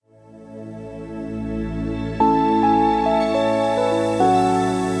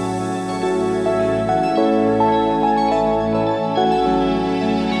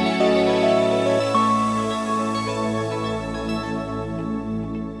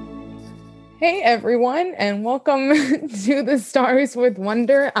Hey everyone, and welcome to the Stars with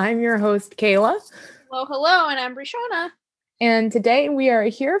Wonder. I'm your host, Kayla. Hello, hello, and I'm Brishauna. And today we are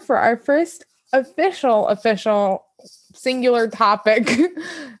here for our first official singular topic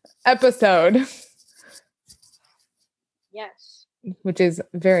episode, Yes. which is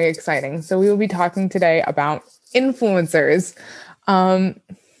very exciting. So we will be talking today about influencers. Um,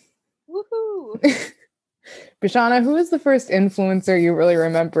 Woohoo! Bishana, who is the first influencer you really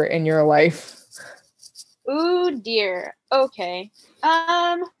remember in your life? Ooh, dear. Okay.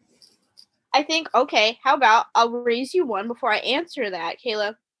 I think, how about I'll raise you one before I answer that,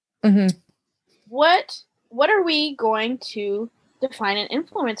 Kayla. Mm-hmm. What are we going to define an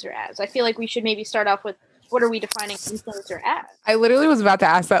influencer as? I feel like we should maybe start off with what are we defining influencer as? I literally was about to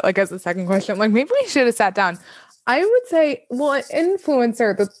ask that as a second question. Maybe we should have sat down. I would say, well, an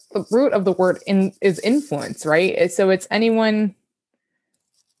influencer, the root of the word is influence, right? So it's anyone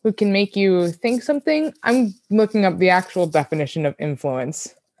who can make you think something. I'm looking up the actual definition of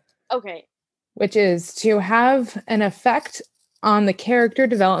influence. Okay. Which is to have an effect on the character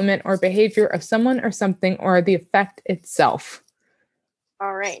development or behavior of someone or something, or the effect itself.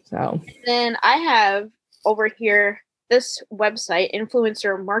 All right. So then I have over here this website,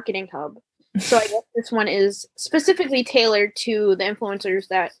 Influencer Marketing Hub. So I guess this one is specifically tailored to the influencers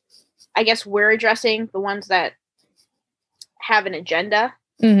that I guess we're addressing, the ones that have an agenda.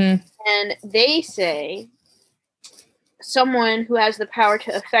 Mm-hmm. And they say someone who has the power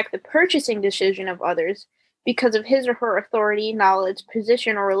to affect the purchasing decision of others because of his or her authority, knowledge,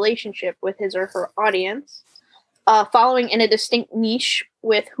 position, or relationship with his or her audience, following in a distinct niche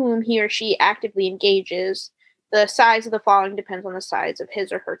with whom he or she actively engages. The size of the following depends on the size of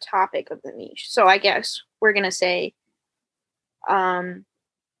his or her topic of the niche. So I guess we're gonna say,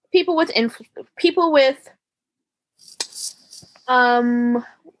 people with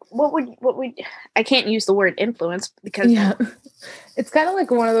what would I can't use the word influence because it's kind of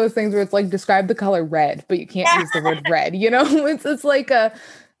like one of those things where it's like describe the color red, but you can't use the word red. It's like a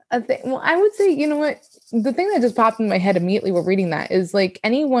thing. Well, I would say, you know what, the thing that just popped in my head immediately while reading that is like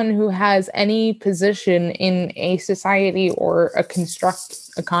anyone who has any position in a society or a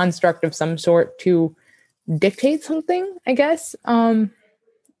construct of some sort to dictate something, I guess.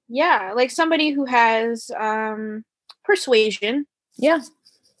 Yeah, like somebody who has persuasion. Yeah.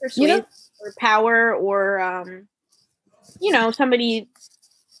 Persuasion or power, or somebody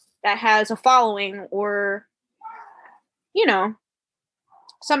that has a following, or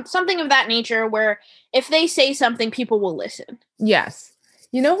something of that nature where if they say something, people will listen. Yes.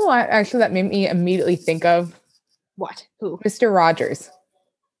 You know who that made me immediately think of? What? Who? Mr. Rogers.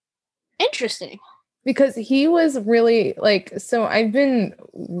 Interesting. Because he was really so I've been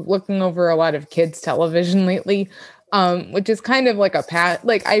looking over a lot of kids television lately, which is kind of like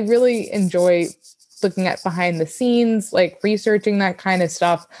I really enjoy looking at behind the scenes, researching that kind of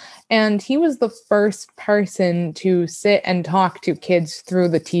stuff. And he was the first person to sit and talk to kids through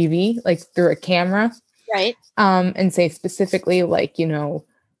the TV, through a camera. Right. And say specifically,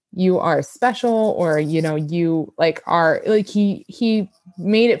 you are special, or, you are he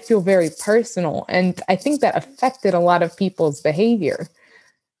made it feel very personal. And I think that affected a lot of people's behavior.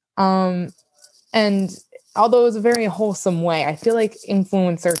 And although it was a very wholesome way, I feel like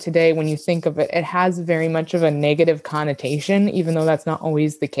influencer today, when you think of it, it has very much of a negative connotation, even though that's not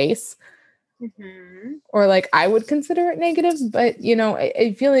always the case. Mm-hmm. Or I would consider it negative, but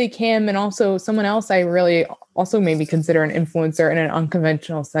I feel like him and also someone else I really also maybe consider an influencer in an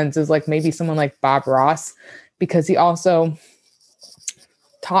unconventional sense is maybe someone like Bob Ross, because he also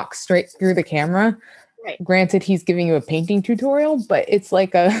talks straight through the camera. Right. Granted, he's giving you a painting tutorial, but it's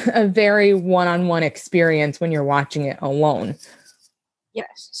a very one-on-one experience when you're watching it alone.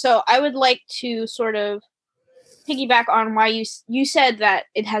 Yes. So I would like to sort of piggyback on why you said that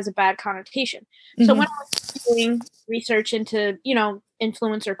it has a bad connotation. Mm-hmm. So when I was doing research into,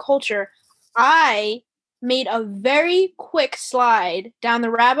 influencer culture, I made a very quick slide down the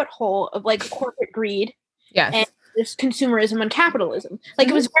rabbit hole of corporate greed. Yes. And this consumerism and capitalism.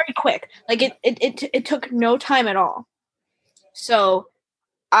 It was very quick. It took no time at all. So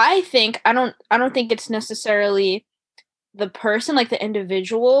I don't think it's necessarily the person, the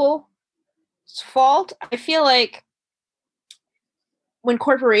individual fault. I feel like when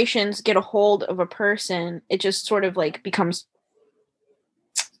corporations get a hold of a person, it just sort of becomes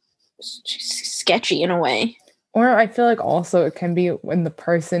sketchy in a way. Or I feel like also it can be when the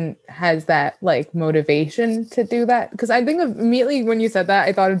person has that motivation to do that. Because I think immediately when you said that,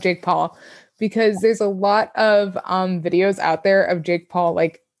 I thought of Jake Paul, because there's a lot of videos out there of Jake Paul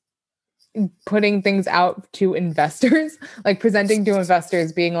putting things out to investors, like presenting to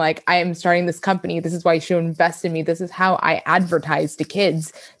investors, being like, I am starting this company. This is why you should invest in me. This is how I advertise to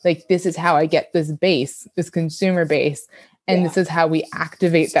kids. Like, this is how I get this base, this consumer base. And this is how we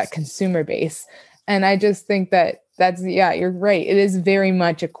activate that consumer base. And I just think that's, you're right. It is very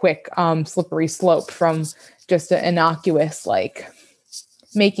much a quick, slippery slope from just an innocuous, like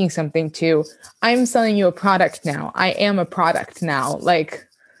making something to, I'm selling you a product now. I am a product now. Like,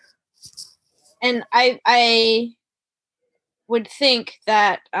 and I would think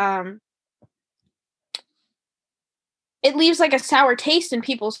that it leaves like a sour taste in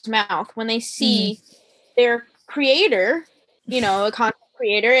people's mouth when they see their creator, a content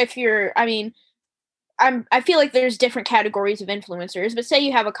creator. If you're, I feel like there's different categories of influencers, but say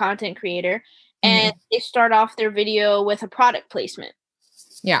you have a content creator and they start off their video with a product placement.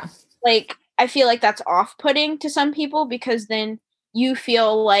 Yeah. Like, I feel like that's off-putting to some people because then you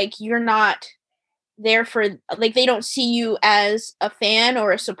feel like you're not there for, like, they don't see you as a fan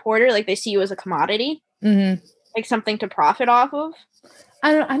or a supporter. Like, they see you as a commodity, like something to profit off of.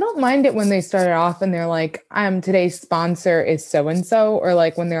 I don't mind it when they start it off and they're like, today's sponsor is so-and-so, or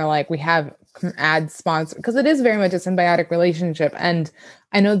like when they're like, we have ad sponsor, because it is very much a symbiotic relationship. And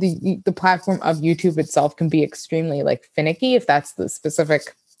I know the platform of YouTube itself can be extremely like finicky if that's the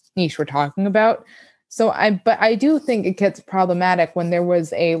specific niche we're talking about. But I do think it gets problematic when there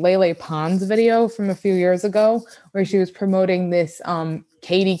was a Lele Pons video from a few years ago where she was promoting this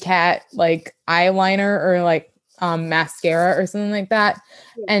Katy Cat like eyeliner or like mascara or something like that.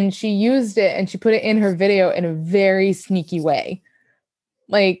 Yeah. And she used it and she put it in her video in a very sneaky way.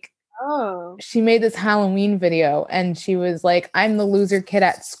 Like, she made this Halloween video and she was like, I'm the loser kid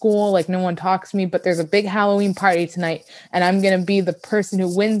at school. Like, no one talks to me, but there's a big Halloween party tonight and I'm going to be the person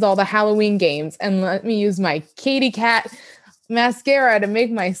who wins all the Halloween games, and let me use my Katy Cat mascara to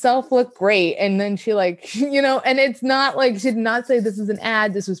make myself look great. And then she like, and it's not like, she did not say this is an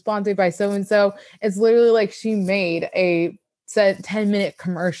ad, this was sponsored by so-and-so. It's literally like she made a 10-minute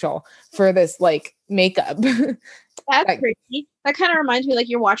commercial for this like makeup. That's crazy. That kind of reminds me like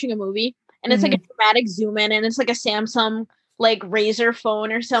you're watching a movie and it's like a dramatic zoom in and it's like a Samsung like Razr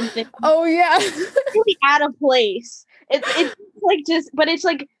phone or something. Oh yeah. It's really out of place. It's like but it's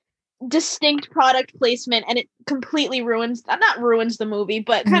like distinct product placement and it completely not ruins the movie,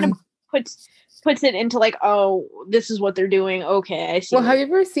 but kind of puts it into like, oh, this is what they're doing. Okay, I see. Well,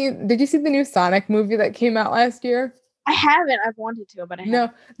 did you see the new Sonic movie that came out last year? I haven't. I've wanted to, but I haven't. No,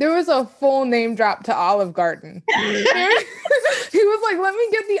 there was a full name drop to Olive Garden. He was like, let me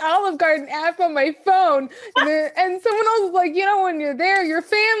get the Olive Garden app on my phone. And someone else was like, when you're there, your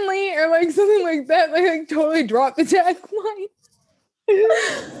family, or like something like that. Like totally dropped the tagline.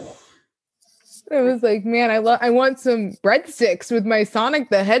 It was like, man, I want some breadsticks with my Sonic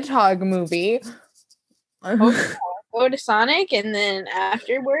the Hedgehog movie. Go to Sonic and then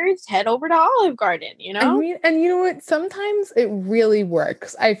afterwards head over to Olive Garden, and you know what? Sometimes it really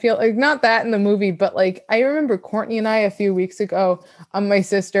works. I feel like not that in the movie, but like I remember Courtney and I a few weeks ago, my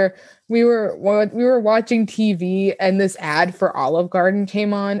sister, we were watching TV and this ad for Olive Garden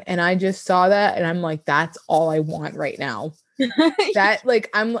came on and I just saw that and I'm like, that's all I want right now. That like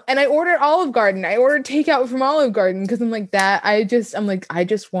and I ordered Olive Garden. I ordered takeout from Olive Garden because I'm like that. I just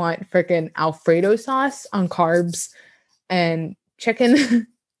want freaking Alfredo sauce on carbs and chicken.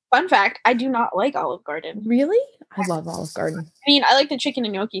 Fun fact, I do not like Olive Garden. Really? I love Olive Garden. I mean, I like the chicken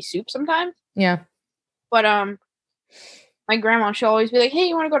and gnocchi soup sometimes. Yeah. But my grandma, she'll always be like, hey,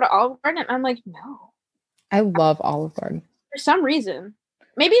 you want to go to Olive Garden? And I'm like, no. I love Olive Garden. For some reason.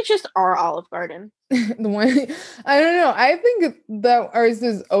 Maybe it's just our Olive Garden. The one, I don't know. I think that ours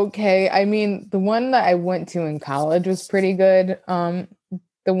is okay. I mean, the one that I went to in college was pretty good.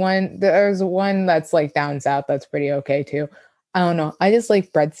 There's one that's like down south that's pretty okay too. I don't know. I just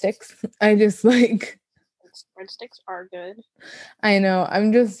like breadsticks. I just like breadsticks are good. I know.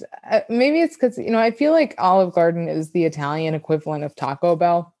 I'm just maybe it's because I feel like Olive Garden is the Italian equivalent of Taco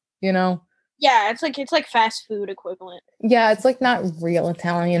Bell. Yeah, it's like fast food equivalent. Yeah, it's like not real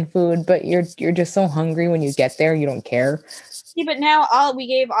Italian food, but you're just so hungry when you get there, you don't care. See, but now we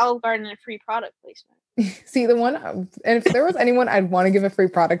gave Olive Garden a free product placement. See, and if there was anyone I'd want to give a free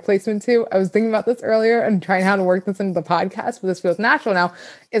product placement to, I was thinking about this earlier and trying how to work this into the podcast, but this feels natural now,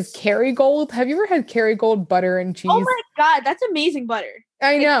 is Kerrygold. Have you ever had Kerrygold butter and cheese? Oh my God, that's amazing butter.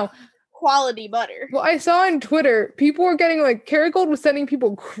 I know. Quality butter. Well, I saw on Twitter, people were getting like, Kerrygold was sending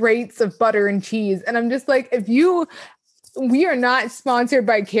people crates of butter and cheese. And I'm just like, we are not sponsored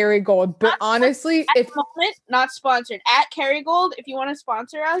by Kerrygold, but honestly, not sponsored at Kerrygold. If you want to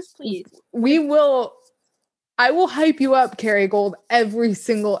sponsor us, please. We will. I will hype you up, Carrie Gold, every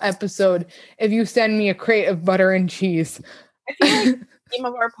single episode if you send me a crate of butter and cheese. I feel like the theme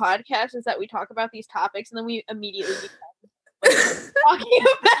of our podcast is that we talk about these topics and then we immediately become talking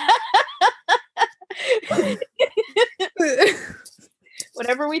about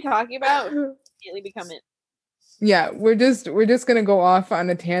whatever we talking about, immediately become it. Yeah, we're just gonna go off on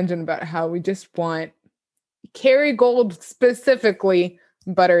a tangent about how we just want Carrie Gold specifically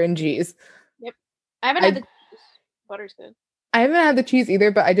butter and cheese. Yep, I haven't had the cheese. Butter's good. I haven't had the cheese either,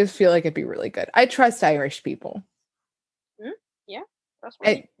 but I just feel like it'd be really good. I trust Irish people. Yeah, that's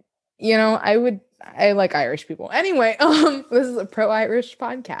right. I like Irish people. Anyway, this is a pro-Irish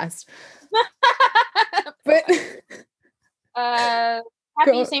podcast. But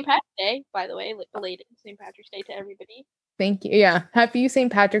happy St. Patrick's Day, by the way. Belated St. Patrick's Day to everybody. Thank you. Yeah. Happy St.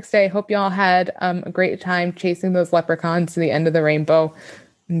 Patrick's Day. Hope y'all had a great time chasing those leprechauns to the end of the rainbow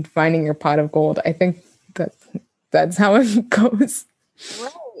and finding your pot of gold. I think that's how it goes.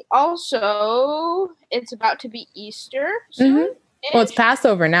 Right. Also, it's about to be Easter soon. Mm-hmm. Well, it's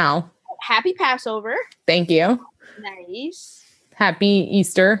Passover now. Happy Passover. Tink you. Nice. Happy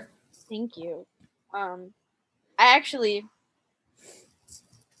Easter. Thank you. I actually...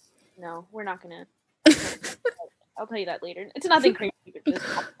 No, we're not gonna... I'll tell you that later. It's nothing crazy, but just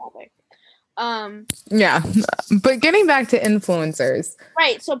topic. Yeah, but getting back to influencers.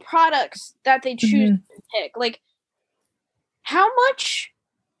 Right, so products that they choose to pick. Like, how much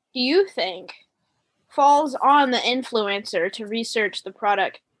do you think falls on the influencer to research the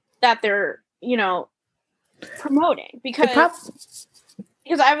product that they're, promoting? Because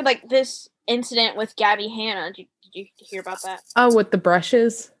I would like this incident with Gabby Hanna. Did you hear about that? Oh, with the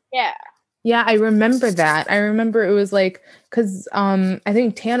brushes? Yeah. Yeah, I remember that. I remember it was like, because I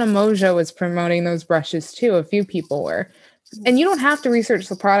think Tana Moja was promoting those brushes too. A few people were. And you don't have to research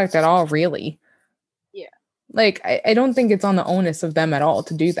the product at all, really. Yeah. Like, I don't think it's on the onus of them at all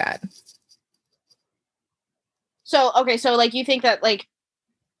to do that. So, okay, so like you think that like,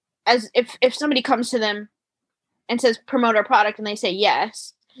 as if somebody comes to them and says promote our product and they say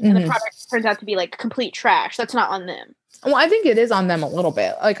yes, and the product turns out to be like complete trash, that's not on them. Well, I think it is on them a little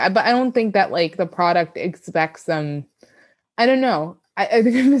bit. But I don't think that like the product expects them. I don't know. I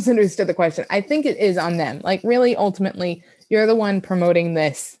think I misunderstood the question. I think it is on them. Like, really, ultimately, you're the one promoting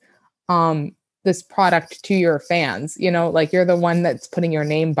this product to your fans. Like, you're the one that's putting your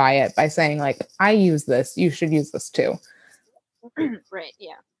name by it by saying like, I use this. You should use this too. Right.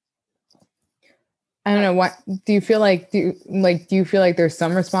 Yeah. I don't know. What do you feel like? Do you feel like there's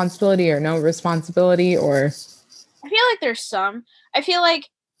some responsibility or no responsibility, or? I feel like there's some. I feel like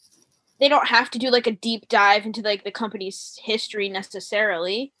they don't have to do like a deep dive into like the company's history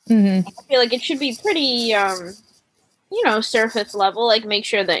necessarily. I feel like it should be pretty, surface level. Like, make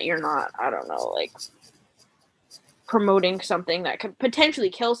sure that you're not, I don't know, like promoting something that could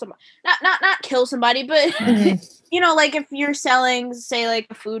potentially kill somebody. Not kill somebody, but like if you're selling, say, like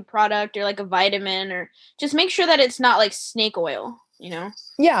a food product or like a vitamin, or just make sure that it's not like snake oil.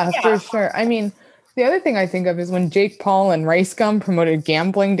 Yeah, for sure. I mean. The other thing I think of is when Jake Paul and Rice Gum promoted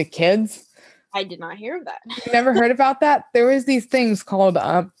gambling to kids. I did not hear of that. You never heard about that? There was these things called,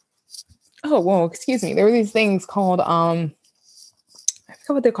 excuse me. There were these things called, I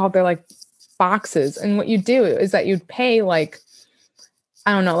forgot what they're called. They're like boxes. And what you do is that you'd pay like,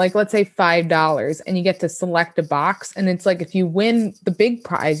 I don't know, like let's say $5 and you get to select a box. And it's like, if you win the big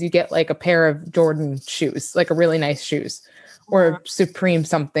prize, you get like a pair of Jordan shoes, like a really nice shoes. Or Supreme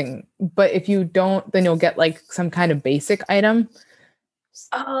something. But if you don't, then you'll get like some kind of basic item.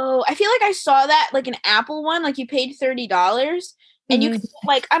 Oh, I feel like I saw that, like an Apple one, like you paid $30 and you could get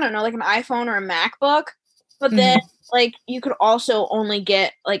like, I don't know, like an iPhone or a MacBook. But then like you could also only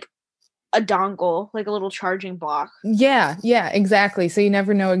get like a dongle, like a little charging block. Yeah, exactly. So you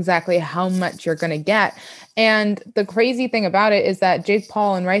never know exactly how much you're going to get. And the crazy thing about it is that Jake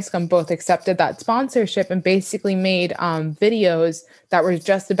Paul and Rice Gum both accepted that sponsorship and basically made videos that were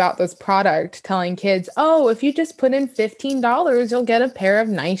just about this product, telling kids, oh, if you just put in $15, you'll get a pair of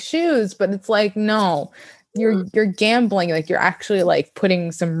nice shoes. But it's like, no, you're gambling. Like, you're actually like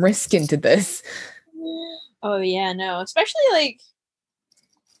putting some risk into this. Oh yeah, no, especially like,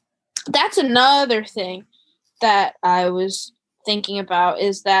 that's another thing that I was thinking about,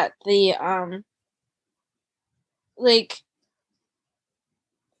 is that the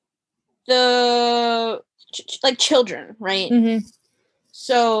children, right?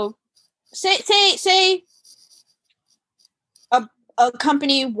 So say a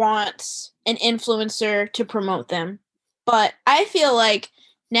company wants an influencer to promote them, but I feel like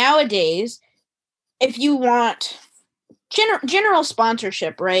nowadays, if you want general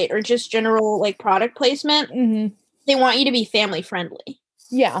sponsorship, right? Or just general like product placement. Mm-hmm. They want you to be family friendly.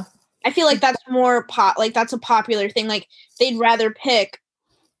 Yeah. I feel like that's more that's a popular thing. Like they'd rather pick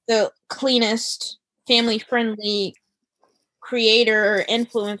the cleanest, family friendly creator or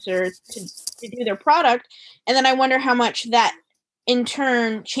influencer to do their product. And then I wonder how much that in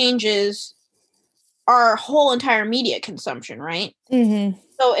turn changes our whole entire media consumption, right? Mm-hmm.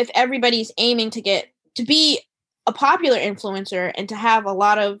 So if everybody's aiming to be a popular influencer and to have a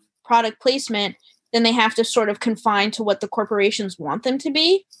lot of product placement, then they have to sort of confine to what the corporations want them to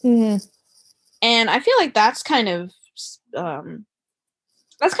be. Mm-hmm. And I feel like that's kind of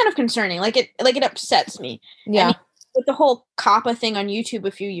concerning. Like it upsets me. Yeah. And with the whole COPPA thing on YouTube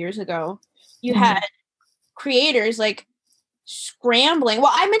a few years ago, you Mm-hmm. had creators like scrambling.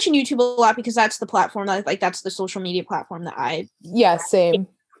 Well, I mention YouTube a lot because that's the platform that's the social media platform that same.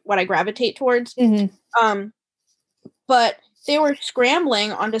 what I gravitate towards. Mm-hmm. But they were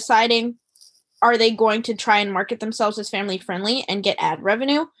scrambling on deciding, are they going to try and market themselves as family friendly and get ad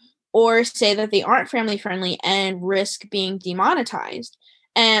revenue, or say that they aren't family friendly and risk being demonetized.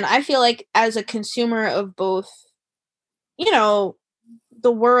 And I feel like as a consumer of both,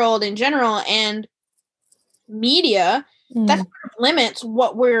 the world in general and media, that sort of limits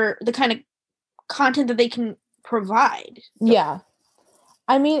the kind of content that they can provide. Yeah.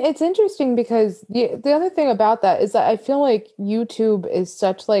 I mean, it's interesting because the other thing about that is that I feel like YouTube is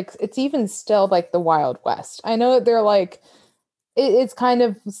such like, it's even still like the Wild West. I know that they're like, it's kind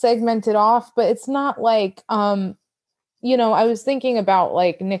of segmented off, but it's not like, I was thinking about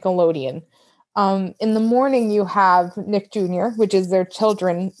like Nickelodeon. In the morning you have Nick Jr., which is their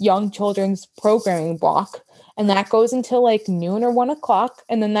young children's programming block. And that goes until like noon or 1:00.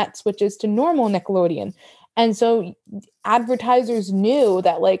 And then that switches to normal Nickelodeon. And so advertisers knew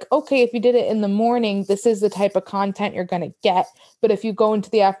that like, okay, if you did it in the morning, this is the type of content you're going to get. But if you go into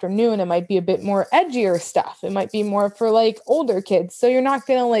the afternoon, it might be a bit more edgier stuff. It might be more for like older kids. So you're not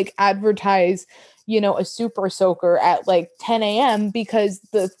going to like advertise, a super soaker at like 10 a.m. because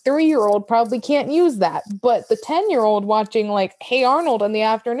the 3-year-old probably can't use that. But the 10-year-old watching like Hey Arnold in the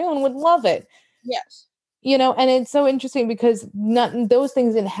afternoon would love it. Yes. And it's so interesting because those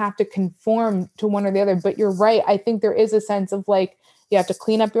things didn't have to conform to one or the other. But you're right. I think there is a sense of like, you have to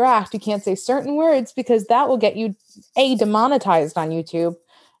clean up your act. You can't say certain words because that will get you A, demonetized on YouTube,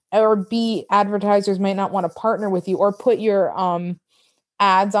 or B, advertisers might not want to partner with you or put your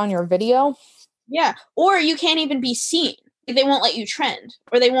ads on your video. Yeah. Or you can't even be seen. They won't let you trend,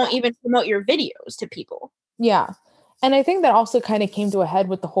 or they won't even promote your videos to people. Yeah. And I think that also kind of came to a head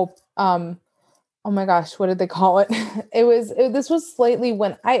with the whole, oh my gosh, what did they call it? This was slightly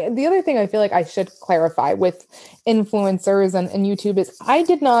the other thing I feel like I should clarify with influencers and YouTube is I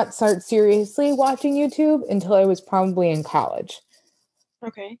did not start seriously watching YouTube until I was probably in college.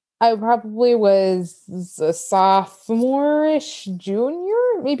 Okay. I probably was a sophomore-ish,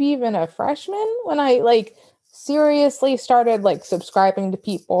 junior, maybe even a freshman when I like seriously started like subscribing to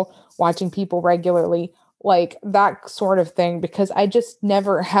people, watching people regularly, like that sort of thing, because I just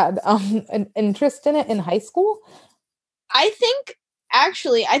never had an interest in it in high school. I think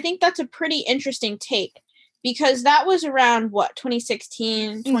that's a pretty interesting take because that was around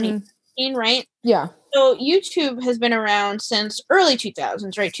 2016, 2015, right? Yeah. So YouTube has been around since early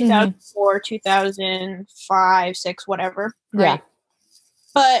 2000s, right? 2004, 2005, 6, whatever, right? Yeah.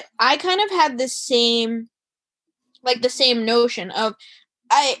 But I kind of had the same notion of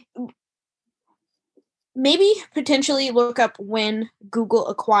I maybe potentially look up when Google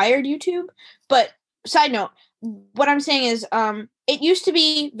acquired YouTube. But side note, what I'm saying is it used to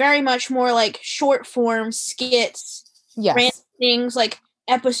be very much more like short form skits, random things like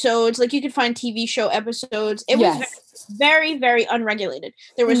episodes, like you could find TV show episodes. It was very, very unregulated.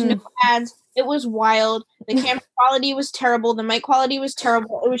 There was no ads. It was wild. The camera quality was terrible. The mic quality was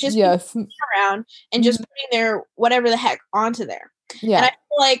terrible. It was just people around and just putting their whatever the heck onto there. Yeah. And I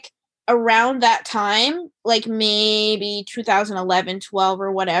feel like around that time, like maybe 2011, 12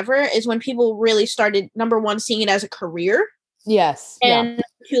 or whatever, is when people really started, number one, seeing it as a career. Yes. And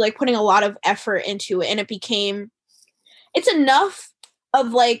to like putting a lot of effort into it. And it's enough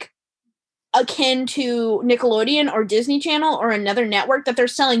of like akin to Nickelodeon or Disney Channel or another network that they're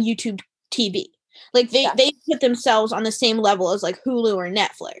selling YouTube TV. Like they put themselves on the same level as like Hulu or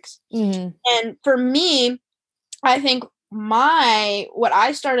Netflix. And for me, I think what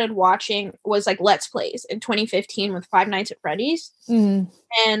I started watching was like Let's Plays in 2015 with Five Nights at Freddy's and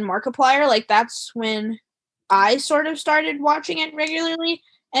Markiplier. Like that's when I sort of started watching it regularly.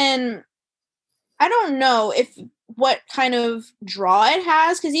 And I don't know if what kind of draw it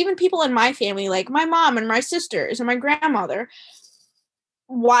has, because even people in my family, like my mom and my sisters and my grandmother,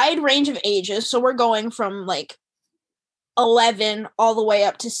 wide range of ages, so we're going from like 11 all the way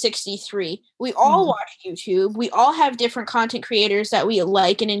up to 63. We all watch YouTube. We all have different content creators that we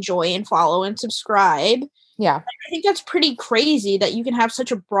like and enjoy and follow and subscribe. Yeah. I think that's pretty crazy that you can have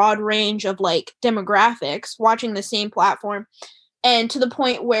such a broad range of like demographics watching the same platform, and to the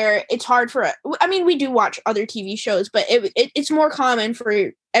point where it's hard for, I mean, we do watch other TV shows, but it's more common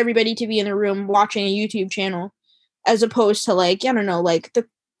for everybody to be in the room watching a YouTube channel as opposed to like, I don't know, like the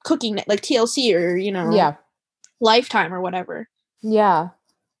cooking, like TLC or, you know, Yeah. Lifetime or whatever. Yeah.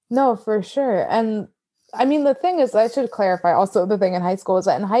 No, for sure. And I mean, the thing is, I should clarify also the thing in high school is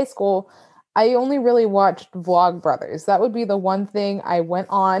that in high school, I only really watched Vlogbrothers. That would be the one thing I went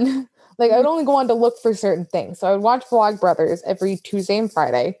on. Like, I would only go on to look for certain things. So I would watch Vlogbrothers every Tuesday and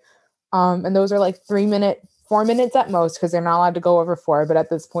Friday. And those are like 4 minutes at most, because they're not allowed to go over 4. But at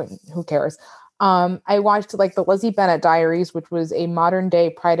this point, who cares? I watched like the Lizzie Bennet Diaries, which was a modern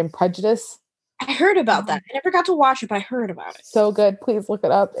day Pride and Prejudice. I heard about that. I never got to watch it, but I heard about it. So good. Please look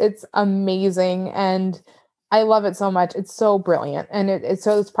it up. It's amazing. And I love it so much. It's so brilliant. And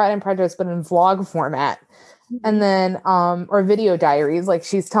it's Pride and Prejudice, but in vlog format. And then, or video diaries, like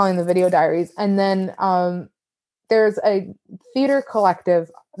she's telling the video diaries. And then there's a theater collective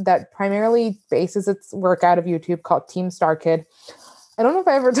that primarily bases its work out of YouTube called Team Star Kid. I don't know if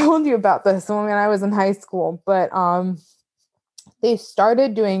I ever told you about this when I was in high school, but they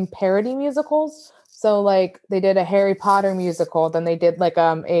started doing parody musicals. So like they did a Harry Potter musical, then they did like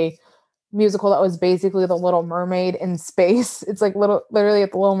a musical that was basically The Little Mermaid in space. It's like literally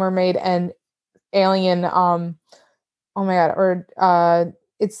at The Little Mermaid and Alien, oh my god, or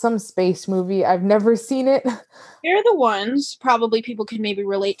it's some space movie. I've never seen it. They're the ones probably people can maybe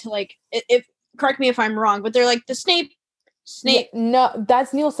relate to, like, if correct me if I'm wrong, but they're like the Snape. Yeah, no,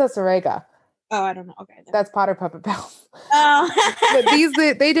 that's Neil Cesarega. Oh, I don't know. Okay. That's Potter Puppet Pals. Oh.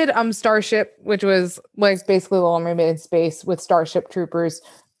 But they did Starship, which was like basically Little Mermaid in space with Starship Troopers.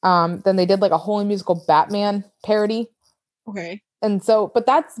 Then they did like a whole musical Batman parody. Okay. And so, but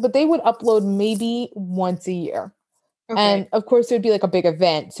they would upload maybe once a year. Okay. And of course it would be like a big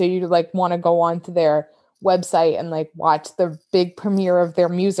event. So you'd like want to go on to their website and like watch the big premiere of their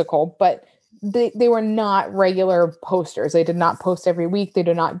musical. But they were not regular posters. They did not post every week. They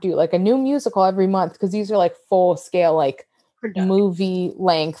did not do like a new musical every month, because these are like full scale, like movie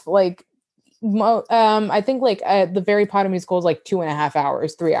length. Like, I think like the Harry Potter musical is like 2.5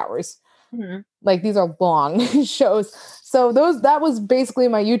 hours, 3 hours. Mm-hmm. Like these are long shows. So that was basically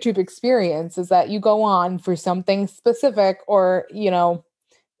my YouTube experience, is that you go on for something specific, or, you know,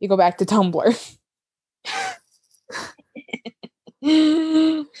 you go back to Tumblr.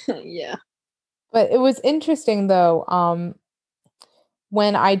 Yeah. But it was interesting though,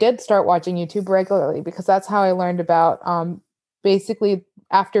 when I did start watching YouTube regularly, because that's how I learned about basically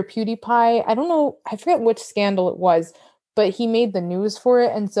after PewDiePie. I don't know, I forget which scandal it was, but he made the news for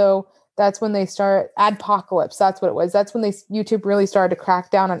it. And so that's when they start Adpocalypse. That's what it was. That's when YouTube really started to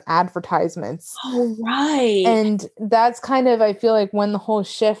crack down on advertisements. Oh, right. And that's kind of, I feel like, when the whole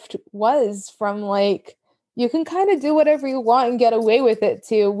shift was from like, you can kind of do whatever you want and get away with it,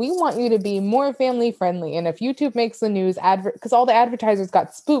 to we want you to be more family friendly. And if YouTube makes the news, because all the advertisers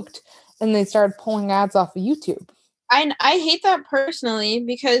got spooked and they started pulling ads off of YouTube. I hate that personally,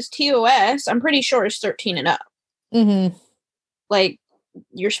 because TOS, I'm pretty sure, is 13 and up. Mm-hmm. Like,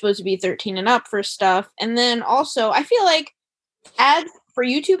 you're supposed to be 13 and up for stuff. And then also, I feel like ads for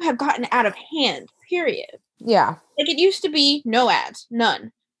YouTube have gotten out of hand, period. Yeah. Like, it used to be no ads,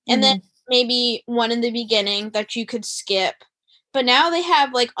 none. And then maybe one in the beginning that you could skip. But now they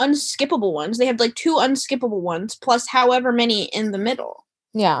have like unskippable ones. They have like 2 unskippable ones plus however many in the middle.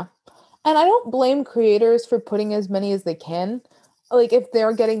 Yeah. And I don't blame creators for putting as many as they can, like if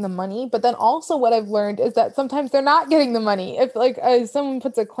they're getting the money. But then also what I've learned is that sometimes they're not getting the money. If like someone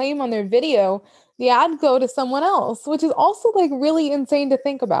puts a claim on their video, the ad go to someone else, which is also like really insane to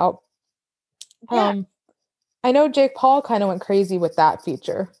think about. Yeah. I know Jake Paul kind of went crazy with that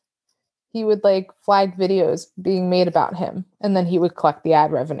feature. He would like flag videos being made about him, and then he would collect the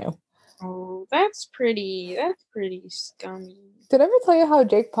ad revenue. Oh, that's pretty scummy. Did I ever tell you how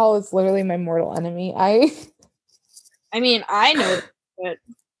Jake Paul is literally my mortal enemy? I mean, I know that, but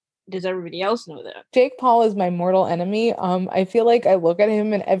does everybody else know that? Jake Paul is my mortal enemy. I feel like I look at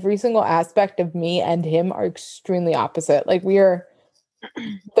him and every single aspect of me and him are extremely opposite. Like we are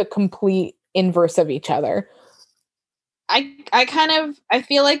the complete inverse of each other. I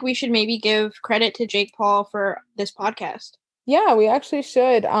feel like we should maybe give credit to Jake Paul for this podcast. Yeah, we actually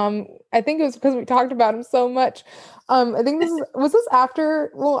should. I think it was because we talked about him so much. I think was this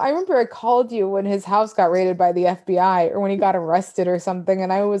after, well, I remember I called you when his house got raided by the FBI or when he got arrested or something,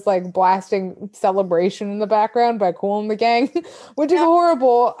 and I was like blasting Celebration in the background by Kool and the Gang, which is Yeah.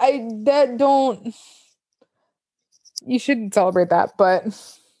 horrible. You shouldn't celebrate that, but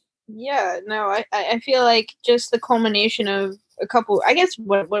Yeah, no, I feel like just the culmination of a couple, I guess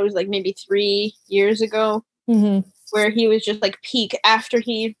what was like maybe 3 years ago, Mhm. where he was just like peak after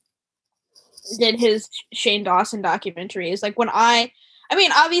he did his Shane Dawson documentary. Is like when I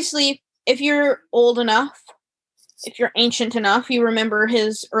mean, obviously, if you're old enough, if you're ancient enough, you remember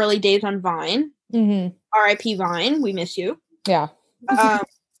his early days on Vine. Mhm. R.I.P. Vine, we miss you. Yeah.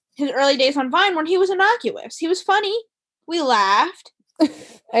 His early days on Vine when he was innocuous. He was funny. We laughed.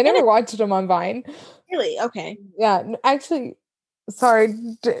 I never watched him on Vine. Really? Okay. Yeah, actually, sorry,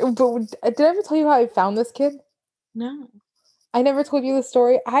 but did I ever tell you how I found this kid? No. I never told you the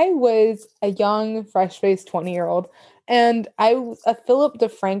story. I was a young, fresh-faced 20-year-old, and a Philip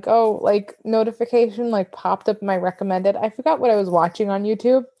DeFranco like notification like popped up in my recommended. I forgot what I was watching on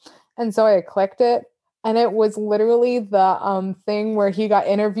YouTube, and so I clicked it, and it was literally the thing where he got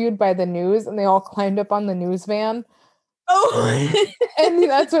interviewed by the news, and they all climbed up on the news van. Oh. And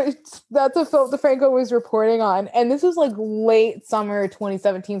that's what Philip DeFranco was reporting on. And this was like late summer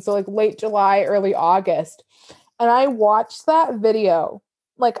 2017, so like late July, early August. And I watched that video.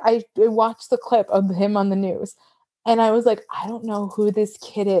 Like I watched the clip of him on the news. And I was like, I don't know who this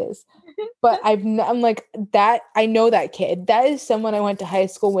kid is. But I'm like, that I know that kid. That is someone I went to high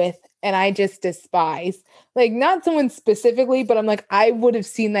school with and I just despise. Like not someone specifically, but I'm like, I would have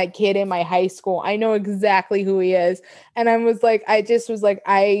seen that kid in my high school. I know exactly who he is. And I just was like,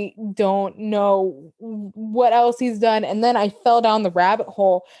 I don't know what else he's done. And then I fell down the rabbit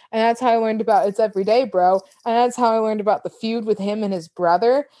hole. And that's how I learned about It's Everyday, Bro. And that's how I learned about the feud with him and his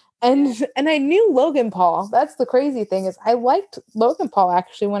brother. And I knew Logan Paul. That's the crazy thing is I liked Logan Paul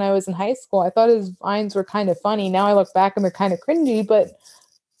actually when I was in high school. I thought his vines were kind of funny. Now I look back and they're kind of cringy, but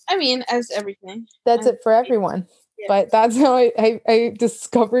I mean, as everything. that's it for everyone. Yeah. But that's how I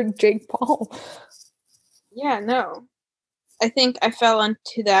discovered Jake Paul. Yeah, no. I think I fell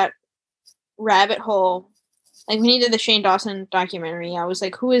into that rabbit hole. Like when he did the Shane Dawson documentary, I was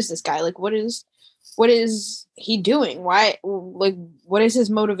like, who is this guy? Like what is he doing? Why like what is his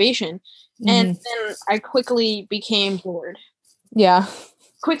motivation? And then I quickly became bored. Yeah.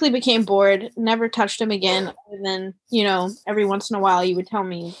 Quickly became bored, never touched him again. And then, every once in a while you would tell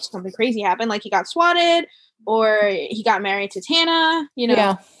me something crazy happened, like he got swatted or he got married to Tana,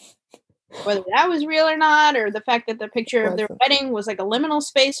 Yeah. whether that was real or not, or the fact that the picture of their wedding was like a liminal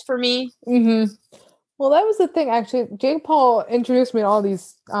space for me. Mm-hmm. Well, that was the thing. Actually, Jake Paul introduced me to all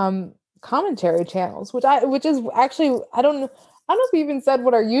these commentary channels, which is actually I don't know if we even said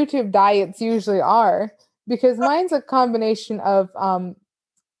what our YouTube diets usually are because mine's a combination of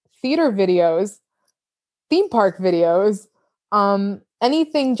theater videos, theme park videos,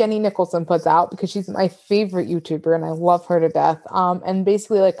 anything Jenny Nicholson puts out because she's my favorite YouTuber and I love her to death. And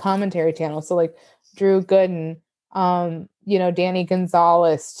basically like commentary channels. So like Drew Gooden, Danny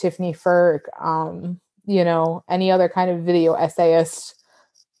Gonzalez, Tiffany Ferg, any other kind of video essayist,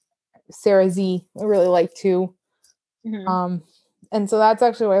 Sarah Z, I really like too. Mm-hmm. And so that's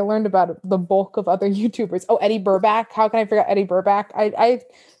actually what I learned about the bulk of other YouTubers. Oh, Eddie Burback. How can I forget Eddie Burback?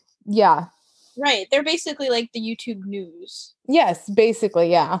 Yeah. Right. They're basically like the YouTube news. Yes, basically,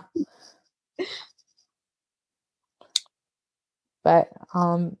 yeah. But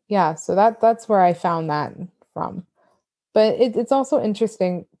yeah, so that's where I found that from. But it's also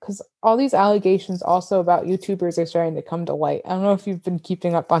interesting because all these allegations also about YouTubers are starting to come to light. I don't know if you've been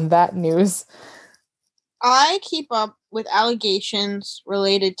keeping up on that news. I keep up with allegations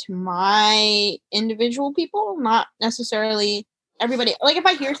related to my individual people, not necessarily everybody. Like if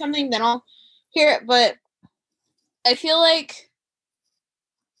I hear something, then I'll hear it. But I feel like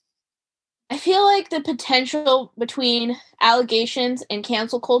the potential between allegations and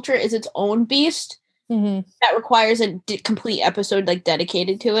cancel culture is its own beast that requires a complete episode like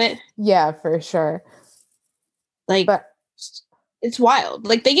dedicated to it. Yeah, for sure. Like, but it's wild.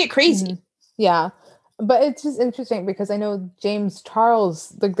 Like they get crazy. Yeah. But it's just interesting because I know James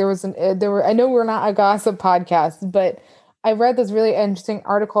Charles, like I know we're not a gossip podcast, but I read this really interesting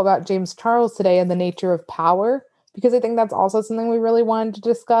article about James Charles today and the nature of power, because I think that's also something we really wanted to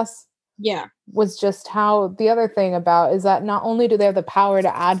discuss. Yeah. Was just how the other thing about is that not only do they have the power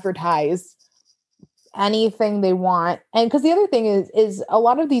to advertise anything they want, and because the other thing is a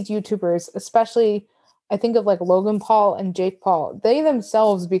lot of these YouTubers, especially I think of like Logan Paul and Jake Paul, they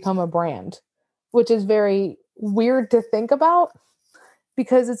themselves become a brand, which is very weird to think about,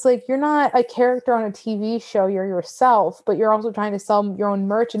 because it's like you're not a character on a TV show, you're yourself, but you're also trying to sell your own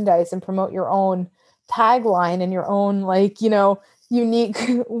merchandise and promote your own tagline and your own, like, unique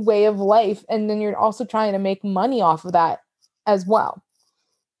way of life. And then you're also trying to make money off of that as well.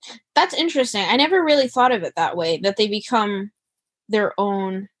 That's interesting. I never really thought of it that way, that they become their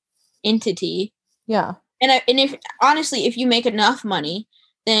own entity. Yeah. And if honestly, if you make enough money,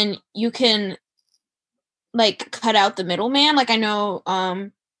 then you can like cut out the middleman. Like I know a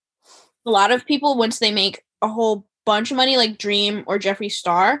lot of people, once they make a whole bunch of money, like Dream or Jeffree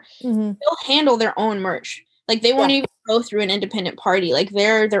Star, they'll handle their own merch. Like they won't even go through an independent party. Like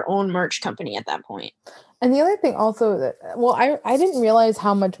they're their own merch company at that point. And the other thing also that, well, I didn't realize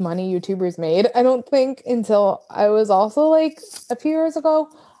how much money YouTubers made, I don't think, until I was also like a few years ago.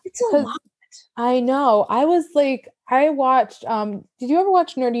 It's a lot. I know. I was like, I watched, did you ever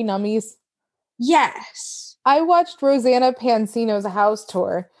watch Nerdy Nummies? Yes. I watched Rosanna Pansino's house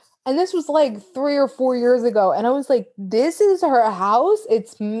tour, and this was like 3 or 4 years ago. And I was like, this is her house?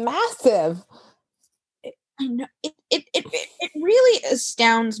 It's massive. I know. It really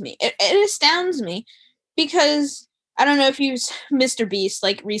astounds me. It astounds me because I don't know if you Mr. Beast,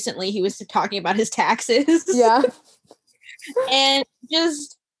 like recently he was talking about his taxes. Yeah. And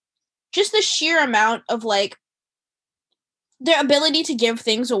just the sheer amount of like their ability to give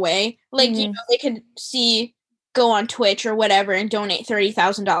things away. Like, they could go on Twitch or whatever and donate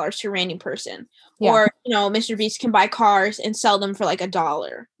 $30,000 to a random person. Yeah. Or, Mr. Beast can buy cars and sell them for like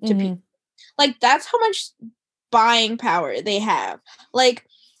 $1 to people. Like, that's how much buying power they have. Like,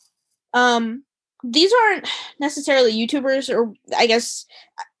 these aren't necessarily YouTubers, or I guess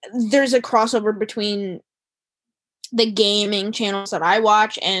there's a crossover between the gaming channels that I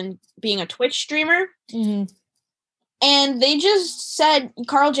watch and being a Twitch streamer. And they just said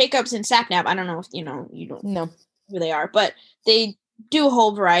Carl Jacobs and Sapnap. I don't know if you don't know who they are, but they do a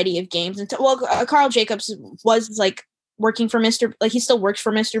whole variety of games. And Carl Jacobs was like working for he still works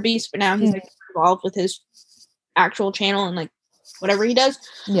for Mr. Beast, but now he's like, involved with his actual channel and like whatever he does.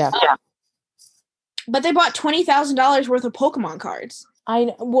 Yeah. But they bought $20,000 worth of Pokemon cards.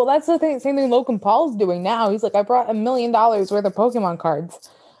 Well, that's the thing. Same thing Logan Paul's doing now. He's like, I brought $1 million worth of Pokemon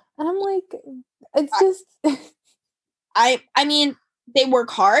cards, and I'm like, it's just. I mean, they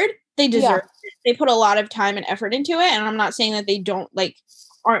work hard. They deserve it. They put a lot of time and effort into it, and I'm not saying that they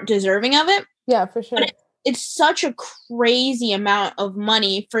aren't deserving of it. Yeah, for sure. But it's such a crazy amount of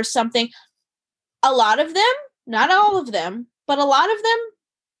money for something. A lot of them, not all of them, but a lot of them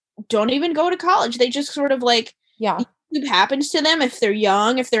don't even go to college. They just sort of like, YouTube happens to them if they're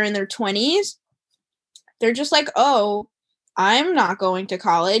young, if they're in their 20s. They're just like, oh, I'm not going to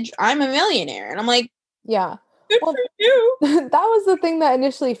college. I'm a millionaire. And I'm like, yeah. Well, for you. That was the thing that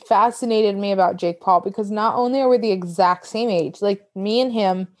initially fascinated me about Jake Paul, because not only are we the exact same age, like me and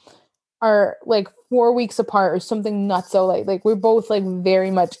him are like 4 weeks apart or something nuts. So like we're both like very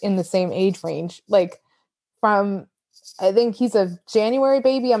much in the same age range. Like I think he's a January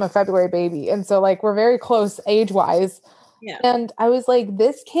baby, I'm a February baby. And so like we're very close age wise. Yeah. And I was like,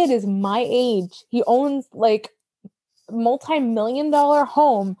 this kid is my age. He owns like multi-million-dollar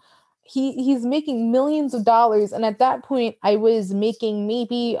home. He's making millions of dollars, and at that point I was making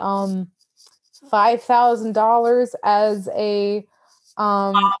maybe $5,000 as a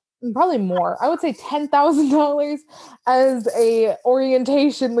probably more. I would say $10,000 as a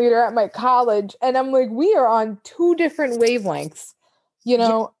orientation leader at my college, and I'm like, we are on two different wavelengths.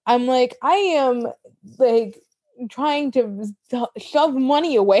 I'm like, I am like trying to shove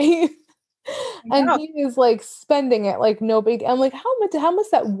money away. And he is like spending it like no big. I'm like, how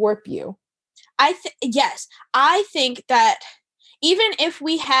must that warp you? Yes, I think that even if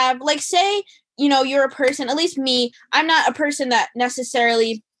we have, like, say, you're a person, at least me, I'm not a person that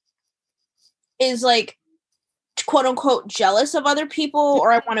necessarily is like, quote unquote, jealous of other people,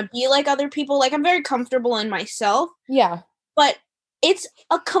 or I want to be like other people. Like, I'm very comfortable in myself. Yeah. But it's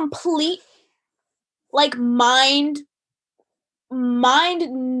a complete, like, mind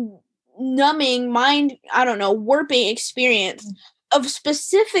numbing, warping experience of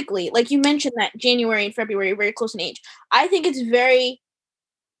specifically, like you mentioned that January and February are very close in age. I think it's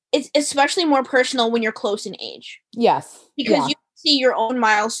especially more personal when you're close in age. Yes. Because you see your own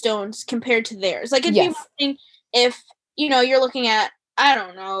milestones compared to theirs. Like, it'd be one thing if, you're looking at, I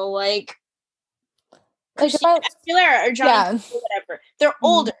don't know, like Christina Aguilera or Johnny or whatever. They're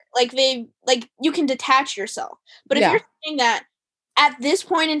older. Like, you can detach yourself. But if you're saying that at this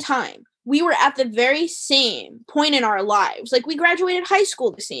point in time, we were at the very same point in our lives. Like, we graduated high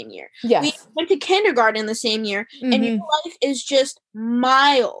school the same year. Yes. We went to kindergarten the same year. And your life is just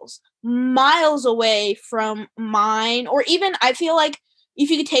miles miles away from mine. Or even, I feel like if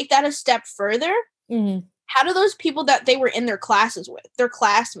you could take that a step further, how do those people that they were in their classes with, their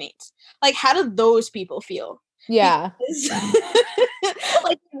classmates, like, how do those people feel? Yeah. Because,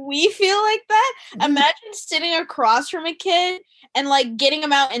 like, we feel like that. Imagine sitting across from a kid and, like, getting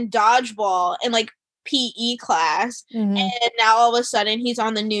him out in dodgeball and, like, PE class, and now all of a sudden he's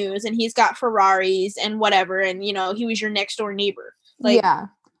on the news and he's got Ferraris and whatever, and, you know, he was your next door neighbor. Like, yeah.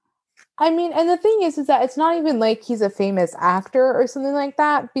 I mean, and the thing is that it's not even like he's a famous actor or something like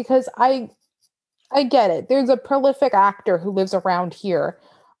that, because I get it. There's a prolific actor who lives around here,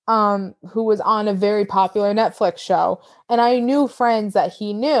 who was on a very popular Netflix show, and I knew friends that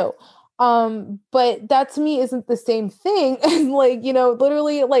he knew. But that to me isn't the same thing. And like, you know,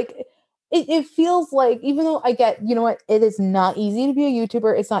 literally, like, it feels like, even though I get, you know what, it is not easy to be a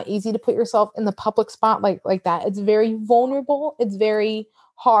YouTuber. It's not easy to put yourself in the public spotlight like that. It's very vulnerable. It's very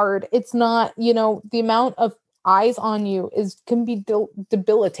hard. It's not, you know, the amount of eyes on you can be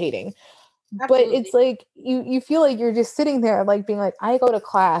debilitating. But absolutely. it's like you feel like you're just sitting there, like, being like, I go to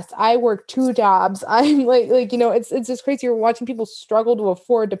class, I work 2 jobs, I'm like, you know, it's just crazy. You're watching people struggle to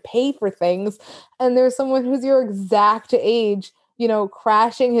afford to pay for things, and there's someone who's your exact age, you know,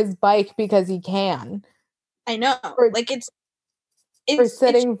 crashing his bike because he can. I know, Or, like, or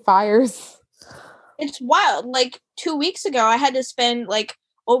setting fires. It's wild. Like, 2 weeks ago, I had to spend like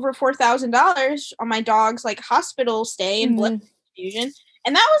over $4,000 on my dog's like hospital stay and blood transfusion,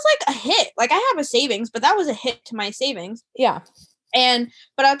 and that was like a hit. Like, I have a savings, but that was a hit to my savings. Yeah.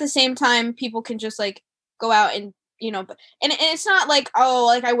 But at the same time, people can just like go out and, you know, and it's not like, oh,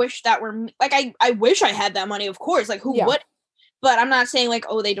 like, I wish that were like, I wish I had that money, of course, like, who would? But I'm not saying like,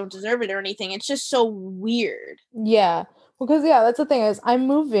 oh, they don't deserve it or anything. It's just so weird. Yeah. Because that's the thing, is I'm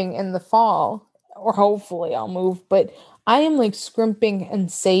moving in the fall, or hopefully I'll move, but I am like scrimping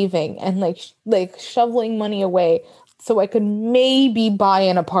and saving and like shoveling money away so I could maybe buy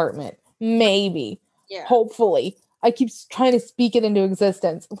an apartment. Maybe. Yeah. Hopefully. I keep trying to speak it into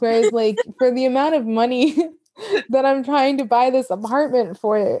existence. Whereas like for the amount of money that I'm trying to buy this apartment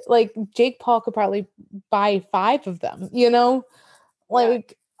for, like, Jake Paul could probably buy 5 of them, you know?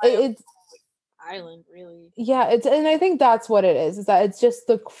 Like, it's island, really. Yeah, and I think that's what it is that it's just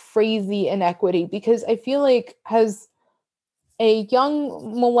the crazy inequity, because I feel like, as a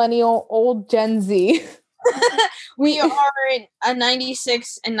young millennial, old Gen Z, we are a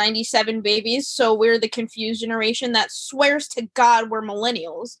 96 and 97 babies, so we're the confused generation that swears to God we're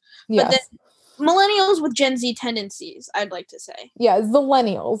millennials. But then millennials with Gen Z tendencies, I'd like to say. Yeah,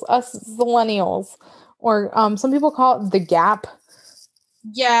 Zillennials, us Zillennials, or some people call it the gap.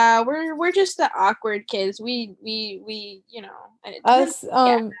 Yeah, we're just the awkward kids. We you know,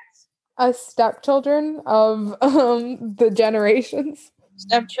 us stepchildren of the generations.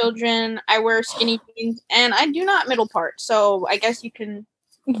 Stepchildren. I wear skinny jeans, and I do not middle part. So I guess you can.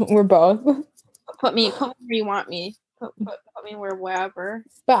 We're both. Put me where you want me. Put me wherever.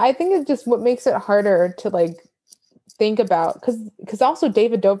 But I think it's just what makes it harder to like think about, because also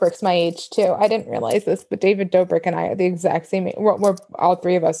David Dobrik's my age too. I didn't realize this, but David Dobrik and I are the exact same age. We're all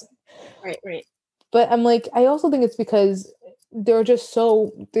 3 of us. Right. But I'm like, I also think it's because there's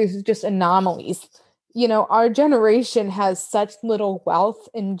just anomalies. You know, our generation has such little wealth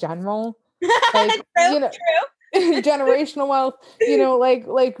in general. Like, true, you know, generational wealth, you know,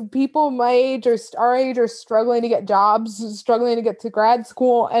 like people my age or our age are struggling to get jobs, struggling to get to grad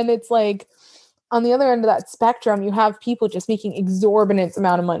school. And it's like, on the other end of that spectrum, you have people just making exorbitant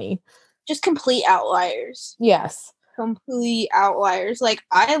amount of money. Just complete outliers. Yes. Complete outliers. Like,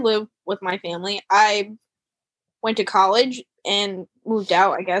 I live with my family. I went to college and moved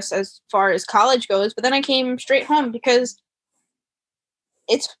out, I guess, as far as college goes. But then I came straight home because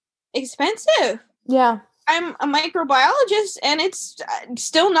it's expensive. Yeah. I'm a microbiologist, and it's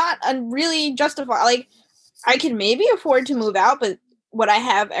still not really justified. Like, I can maybe afford to move out, but would I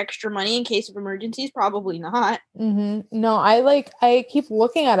have extra money in case of emergencies? Probably not. No, I keep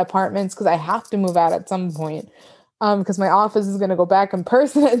looking at apartments because I have to move out at some point. Because my office is going to go back in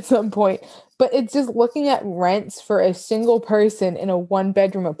person at some point. But it's just looking at rents for a single person in a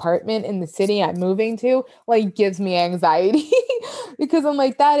 1-bedroom apartment in the city I'm moving to, like, gives me anxiety. Because I'm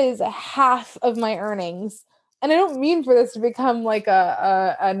like, that is half of my earnings. And I don't mean for this to become like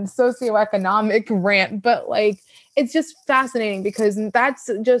a socioeconomic rant, but like, it's just fascinating because that's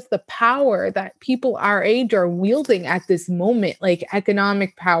just the power that people our age are wielding at this moment, like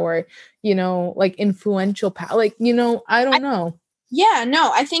economic power, you know, like influential power, like, you know, I don't know. Yeah,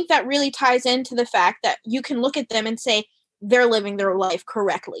 no, I think that really ties into the fact that you can look at them and say they're living their life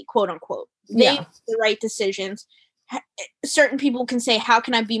correctly, quote unquote. They make the right decisions. certain people can say, how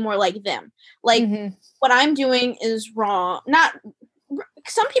can I be more like them? Like, what I'm doing is wrong.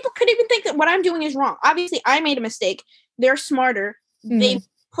 Some people could even think that what I'm doing is wrong. Obviously, I made a mistake. They're smarter. They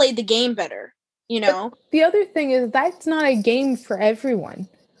played the game better, But the other thing is that's not a game for everyone.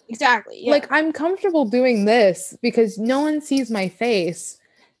 Exactly. Yeah. Like, I'm comfortable doing this because no one sees my face.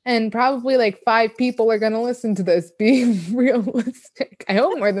 And probably like 5 people are going to listen to this, being realistic. I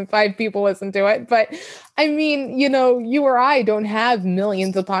hope more than 5 people listen to it. But I mean, you or I don't have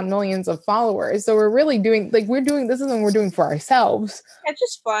millions upon millions of followers. So we're really doing, this is what we're doing for ourselves. It's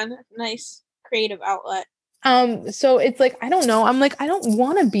just fun. Nice creative outlet. So it's like, I don't know. I'm like, I don't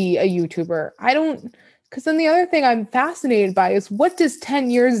want to be a YouTuber. Because then the other thing I'm fascinated by is, what does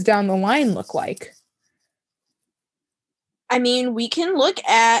 10 years down the line look like? I mean, we can look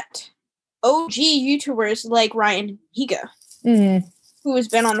at OG YouTubers like Ryan Higa, who has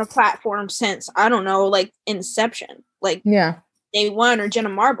been on the platform since, I don't know, like inception, like day one, or Jenna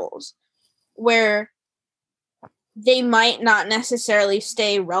Marbles, where they might not necessarily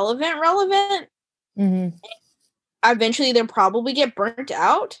stay relevant. Eventually, they'll probably get burnt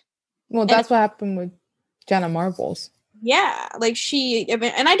out. Well, that's what happened with Jenna Marbles. Yeah, like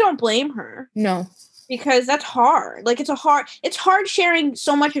and I don't blame her. No. Because that's hard. Like, it's hard sharing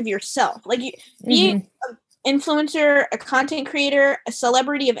so much of yourself. Like, being an influencer, a content creator, a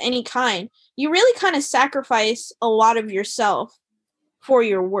celebrity of any kind, you really kind of sacrifice a lot of yourself for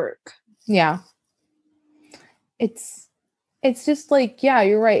your work. Yeah. It's just like, yeah,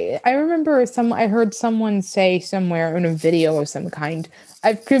 you're right. I remember I heard someone say somewhere in a video of some kind,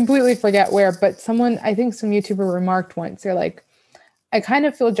 I completely forget where, but I think some YouTuber remarked once, they're like, I kind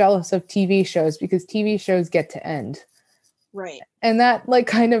of feel jealous of TV shows because TV shows get to end. Right. And that like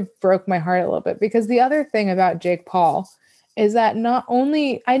kind of broke my heart a little bit, because the other thing about Jake Paul is that not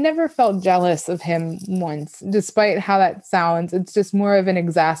only I never felt jealous of him once, despite how that sounds. It's just more of an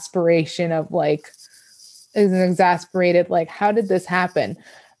exasperation of like, how did this happen?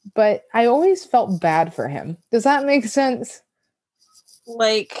 But I always felt bad for him. Does that make sense?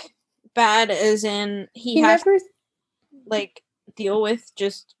 Like, bad as in he has never like deal with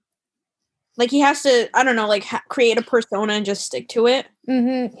just like he has to, I don't know, like create a persona and just stick to it.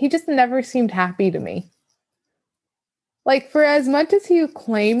 He just never seemed happy to me. Like, for as much as he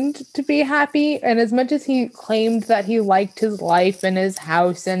claimed to be happy, and as much as he claimed that he liked his life and his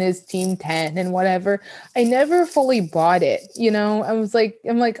house and his Team 10 and whatever, I never fully bought it. I'm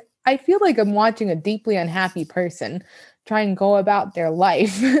like, I feel like I'm watching a deeply unhappy person try and go about their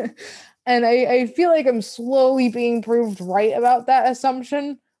life. And I feel like I'm slowly being proved right about that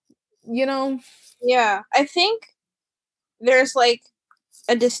assumption, Yeah, I think there's like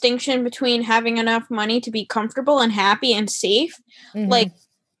a distinction between having enough money to be comfortable and happy and safe, like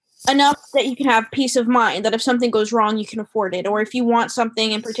enough that you can have peace of mind that if something goes wrong, you can afford it, or if you want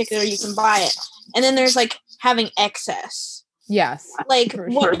something in particular, you can buy it. And then there's like having excess. Yes. Like,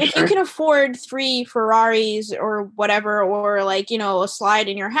 if you can afford 3 Ferraris or whatever, or like, a slide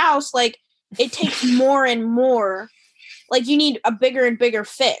in your house, like it takes more and more. Like, you need a bigger and bigger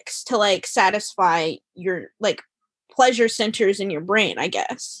fix to like satisfy your like pleasure centers in your brain, I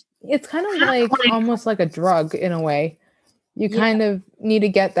guess. It's kind of like almost like a drug in a way. You kind of need to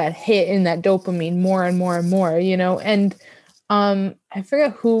get that hit in that dopamine more and more and more, and I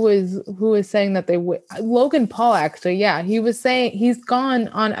forget who was saying that Logan Paul, actually. Yeah. He was saying he's gone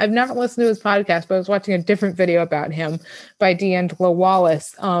on, I've never listened to his podcast, but I was watching a different video about him by D'Angelo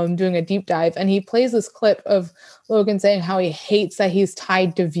Wallace, doing a deep dive. And he plays this clip of Logan saying how he hates that he's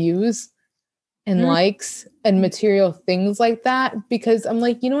tied to views and likes and material things like that. Because I'm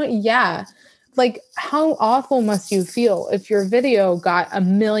like, you know what? Yeah. Like, how awful must you feel if your video got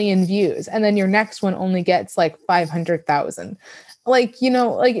 1 million views and then your next one only gets like 500,000? Like,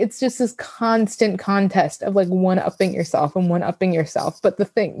 like it's just this constant contest of like one-upping yourself. But the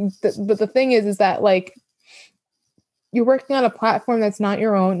thing is that like, you're working on a platform that's not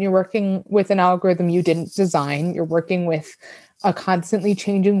your own. You're working with an algorithm you didn't design. You're working with a constantly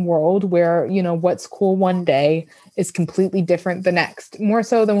changing world where, what's cool one day is completely different the next, more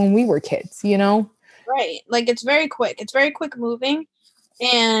so than when we were kids, Right. Like, it's very quick. It's very quick moving,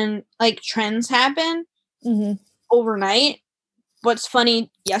 and like trends happen overnight. What's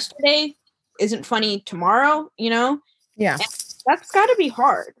funny yesterday isn't funny tomorrow, Yeah. And that's gotta be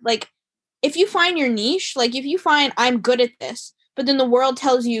hard. Like, if you find your niche, like if you find I'm good at this, but then the world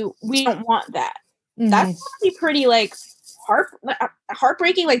tells you we don't want that, that's gonna be pretty like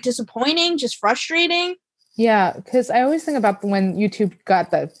heartbreaking, like disappointing, just frustrating. Yeah, because I always think about when YouTube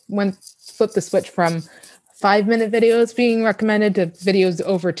flipped the switch from 5-minute videos being recommended to videos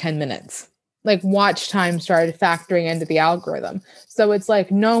over 10 minutes. like watch time started factoring into the algorithm. So it's like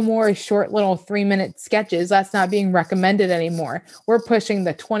no more short little 3-minute sketches. That's not being recommended anymore. We're pushing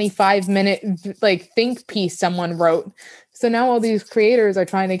the 25-minute like think piece someone wrote. So now all these creators are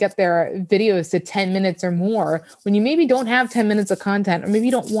trying to get their videos to 10 minutes or more when you maybe don't have 10 minutes of content, or maybe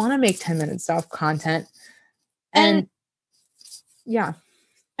you don't want to make 10 minutes of content. And yeah.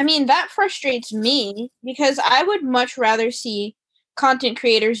 I mean, that frustrates me because I would much rather see content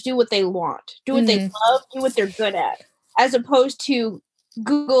creators do what they want, do what they love, do what they're good at, as opposed to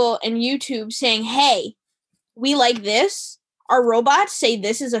Google and YouTube saying, hey, we like this. Our robots say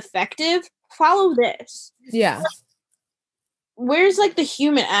this is effective. Follow this. Yeah. Where's like the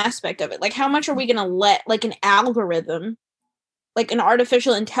human aspect of it? Like, how much are we going to let like an algorithm, like an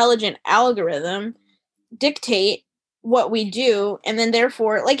artificial intelligent algorithm, dictate what we do, and then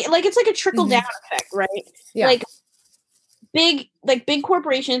therefore like it's like a trickle down effect, right? Yeah. Like big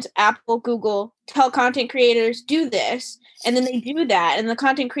corporations, Apple, Google, tell content creators do this, and then they do that, and the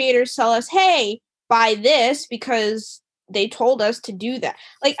content creators tell us, hey, buy this because they told us to do that.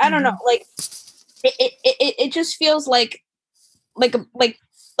 Like, I don't know, like it just feels like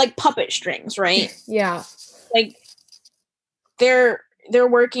puppet strings, right? Yeah. Like they're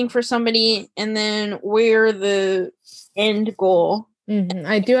working for somebody, and then we're the end goal.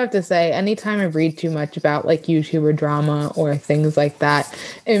 I do have to say, anytime I read too much about like YouTuber drama or things like that,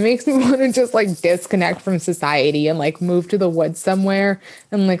 it makes me want to just like disconnect from society and like move to the woods somewhere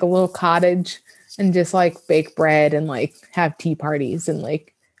in like a little cottage and just like bake bread and like have tea parties and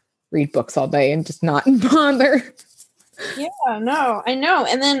like read books all day and just not bother. Yeah, no, I know.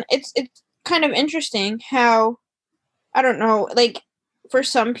 And then it's kind of interesting how, I don't know, like for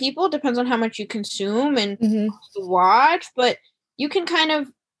some people, it depends on how much you consume and watch, but you can kind of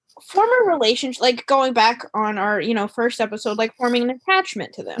form a relationship, like going back on our, first episode, like forming an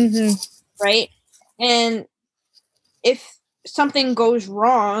attachment to them, right? And if something goes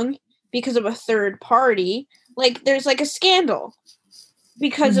wrong because of a third party, like there's like a scandal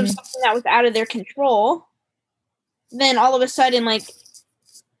because of something that was out of their control, then all of a sudden, like,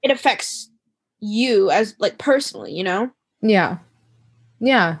 it affects you as, like, personally, Yeah.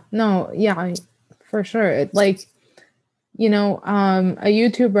 Yeah. No, yeah, for sure. It, like, a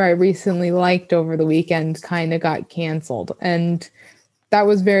YouTuber I recently liked over the weekend kind of got canceled. And that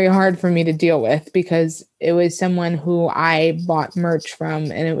was very hard for me to deal with because it was someone who I bought merch from,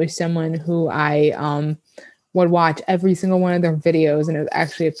 and it was someone who I would watch every single one of their videos, and it was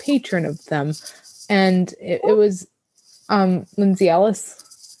actually a patron of them. And it was Lindsay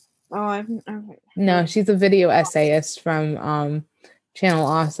Ellis. Oh, No, she's a video essayist from Channel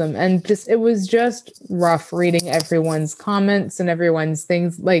Awesome. And it was just rough reading everyone's comments and everyone's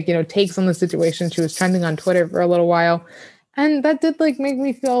things, like, takes on the situation. She was trending on Twitter for a little while. And that did like make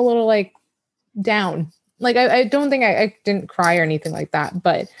me feel a little like down. Like, I don't think I didn't cry or anything like that.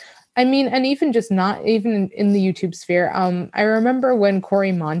 But I mean, and even just not even in the YouTube sphere. I remember when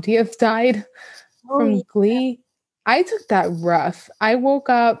Corey Monteith died from Glee. I took that rough. I woke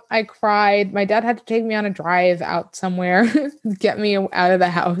up, I cried. My dad had to take me on a drive out somewhere, get me out of the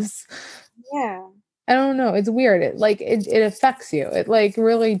house. Yeah. I don't know. It's weird. It affects you. It like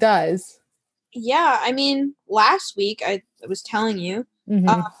really does. Yeah. I mean, last week I was telling you,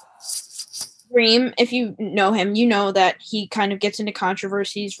 Dream, if you know him, you know that he kind of gets into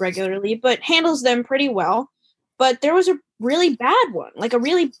controversies regularly, but handles them pretty well. But there was a really bad one, like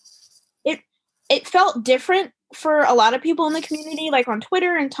it felt different for a lot of people in the community, like on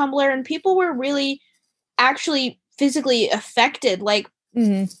Twitter and Tumblr, and people were really actually physically affected. Like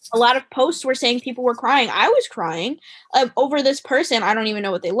a lot of posts were saying people were crying. I was crying over this person. I don't even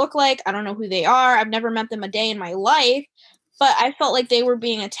know what they look like. I don't know who they are. I've never met them a day in my life, but I felt like they were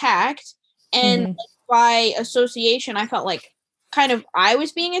being attacked. And by association, I felt like kind of I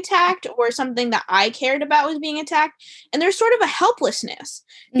was being attacked, or something that I cared about was being attacked. And there's sort of a helplessness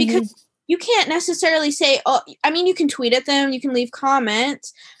because you can't necessarily say, oh, I mean, you can tweet at them, you can leave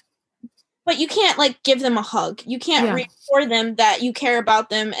comments, but you can't like give them a hug. You can't reassure them that you care about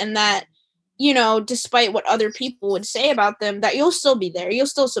them, and that, despite what other people would say about them, that you'll still be there. You'll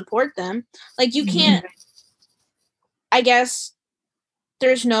still support them. Like, you can't, I guess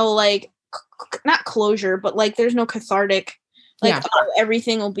there's no like, not closure, but like there's no cathartic, like, oh,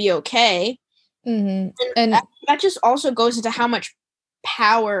 everything will be okay. And that just also goes into how much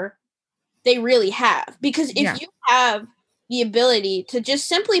power they really have, because if you have the ability to just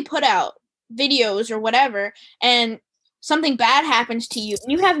simply put out videos or whatever, and something bad happens to you,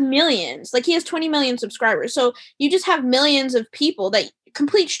 and you have millions, like he has 20 million subscribers, so you just have millions of people, that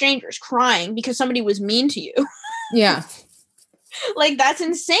complete strangers, crying because somebody was mean to you. Like, that's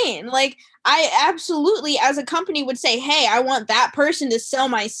insane. Like, I absolutely, as a company, would say, hey, I want that person to sell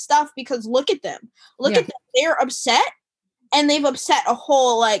my stuff because look at them. Look at them. They're upset, and they've upset a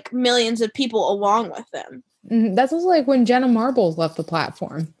whole, like, millions of people along with them. That's also like when Jenna Marbles left the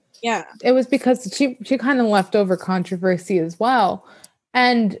platform. Yeah. It was because she kind of left over controversy as well.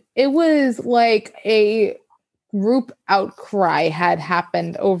 And it was like a group outcry had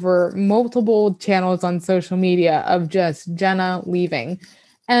happened over multiple channels on social media of just Jenna leaving.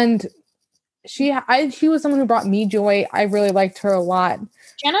 And she was someone who brought me joy. I really liked her a lot.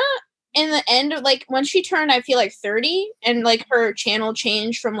 Jenna, in the end, like, when she turned, I feel like 30, and like her channel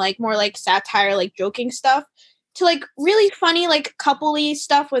changed from like more like satire, like joking stuff, to like really funny, like coupley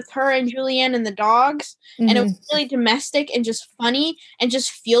stuff with her and Julianne and the dogs. And it was really domestic and just funny and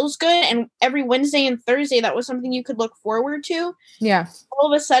just feels good. And every Wednesday and Thursday, that was something you could look forward to. Yeah.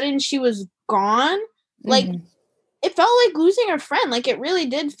 All of a sudden, she was gone. Like, it felt like losing a friend. Like, it really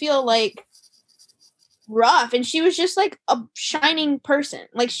did feel like rough. And she was just like a shining person.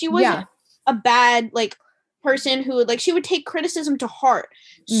 Like, she wasn't a bad, like, person who would, like, she would take criticism to heart.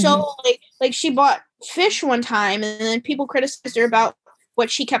 So like she bought fish one time, and then people criticized her about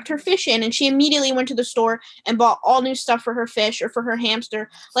what she kept her fish in, and she immediately went to the store and bought all new stuff for her fish or for her hamster.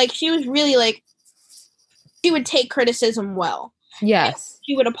 Like, she was really like, she would take criticism well. Yes.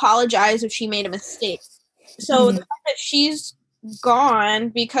 She would apologize if she made a mistake. So the fact that she's gone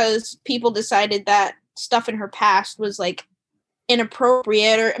because people decided that stuff in her past was like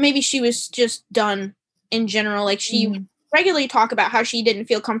inappropriate, or maybe she was just done in general. Like, she would regularly talk about how she didn't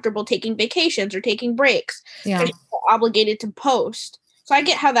feel comfortable taking vacations or taking breaks because she was obligated to post. So I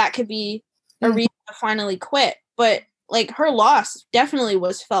get how that could be a reason to finally quit, but like, her loss definitely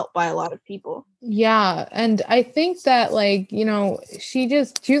was felt by a lot of people. Yeah. And I think that, like, you know, she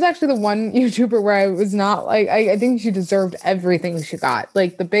was actually the one YouTuber where I was not like, I think she deserved everything she got,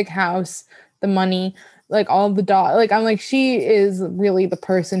 like the big house, the money, like all the dog. Like, I'm like, she is really the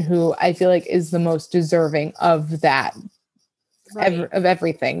person who I feel like is the most deserving of that, of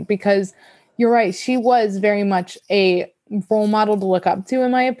everything, because you're right. She was very much a role model to look up to,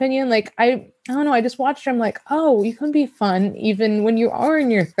 in my opinion. Like, I don't know. I just watched her. I'm like, oh, you can be fun even when you are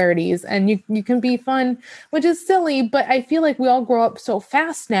in your 30s, and you can be fun, which is silly. But I feel like we all grow up so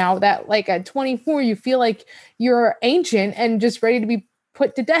fast now that, like, at 24, you feel like you're ancient and just ready to be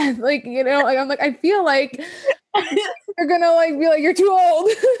put to death. Like, you know, like, I'm like, I feel like you're gonna like be like, you're too old.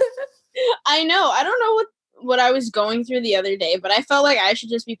 I know. I don't know what I was going through the other day, but I felt like I should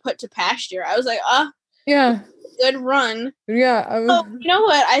just be put to pasture. I was like, yeah, good run. Yeah. Oh, you know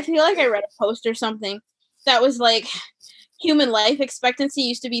what? I feel like I read a post or something that was like, human life expectancy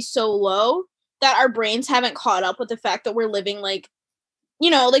used to be so low that our brains haven't caught up with the fact that we're living, like, you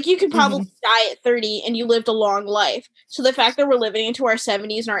know, like, you could probably die at 30 and you lived a long life. So the fact that we're living into our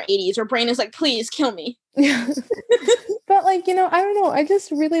 70s and our 80s, our brain is like, please kill me. But, like, you know, I don't know. I just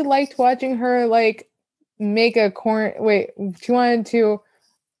really liked watching her, like, make a corn. Wait, she wanted to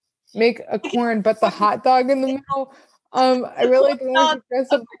make a corn, but the hot dog in the middle. I really wanted to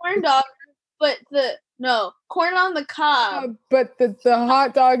dress up corn dog, but corn on the cob. But the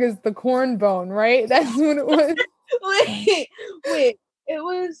hot dog is the corn bone, right? That's what it was. Wait. It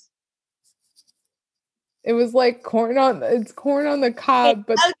was like corn on the cob,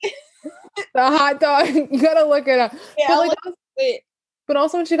 but the hot dog. You gotta look it up. Yeah, but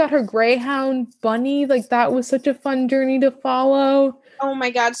also when she got her Greyhound bunny, like, that was such a fun journey to follow. Oh my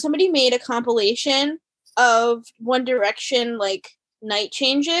God. Somebody made a compilation of One Direction, like, night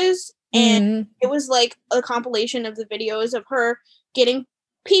changes. And it was like a compilation of the videos of her getting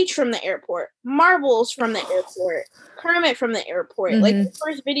Peach from the airport, Marbles from the airport, Kermit from the airport, like the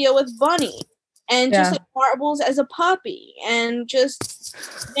first video with Bunny, and just like Marbles as a puppy, and just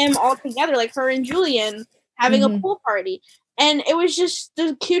them all together, like her and Julian having a pool party. And it was just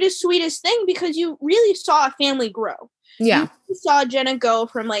the cutest, sweetest thing, because you really saw a family grow. Yeah. You saw Jenna go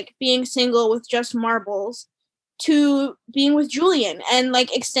from, like, being single with just Marbles to being with Julian and,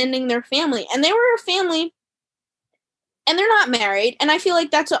 like, extending their family. And they were a family, and they're not married. And I feel like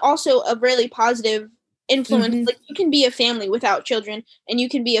that's also a really positive influence. Like, you can be a family without children, and you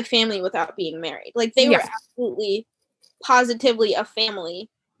can be a family without being married. Like, they were absolutely, positively a family.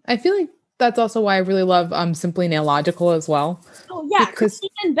 I feel like that's also why I really love Simply Nailogical as well. Oh yeah,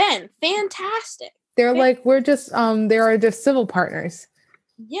 Christine and Ben, fantastic. They're like, we're just they are just civil partners.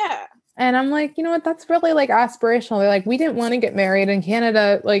 Yeah. And I'm like, you know what? That's really, like, aspirational. They're like, we didn't want to get married in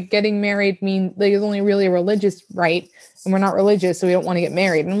Canada. Like, getting married like, is only really a religious right, and we're not religious, so we don't want to get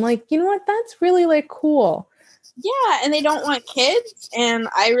married. And I'm like, you know what? That's really, like, cool. Yeah, and they don't want kids, and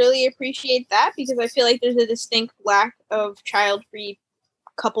I really appreciate that because I feel like there's a distinct lack of child-free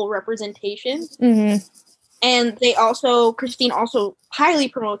couple representation. Mm-hmm. And Christine also highly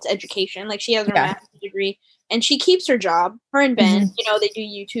promotes education. Like, she has her master's degree, and she keeps her job. Her and Ben, Mm-hmm. they do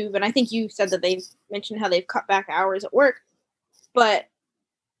YouTube, and I think you said that they've mentioned how they've cut back hours at work, but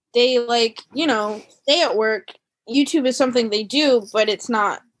they, stay at work. YouTube is something they do, but it's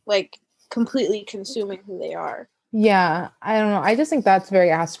not, completely consuming who they are. Yeah, I don't know. I just think that's very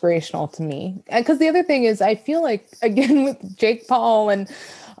aspirational to me. Because the other thing is, I feel like, again, with Jake Paul and,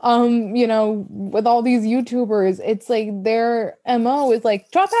 with all these YouTubers, it's like their MO is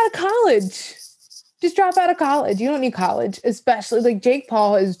like, drop out of college. Just drop out of college. You don't need college. Especially, like, Jake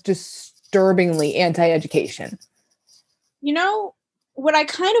Paul is disturbingly anti-education. What I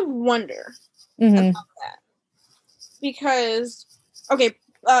kind of wonder about that, because, okay,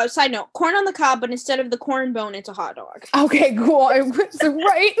 side note, corn on the cob, but instead of the corn bone, it's a hot dog. Okay, cool.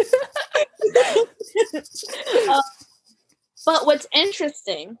 Right. But what's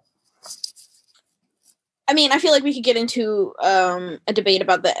interesting, I mean, I feel like we could get into a debate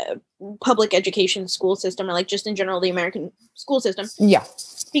about the public education school system, or just in general, the American school system. Yeah.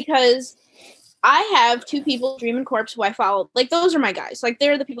 Because I have two people, Dream and Corpse, who I follow. Those are my guys.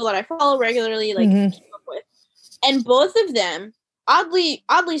 They're the people that I follow regularly, keep up with. And both of them, oddly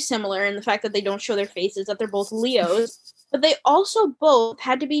similar in the fact that they don't show their faces, that they're both Leos, but they also both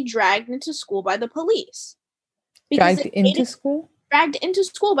had to be dragged into school by the police. Dragged into school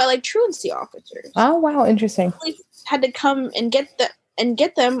by truancy officers. Oh wow, interesting. The police had to come and get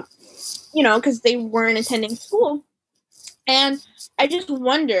them, because they weren't attending school. And I just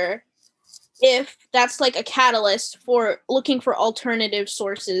wonder if that's a catalyst for looking for alternative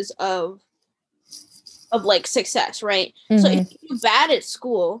sources of success, right? Mm-hmm. So if you're bad at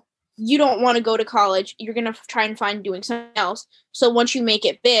school, you don't want to go to college, you're going to try and find doing something else. So once you make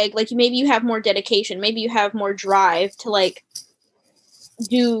it big, maybe you have more dedication, maybe you have more drive to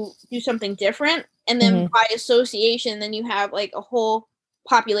do something different. And then by association, then you have a whole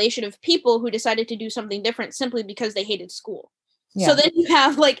population of people who decided to do something different simply because they hated school. Yeah. So then you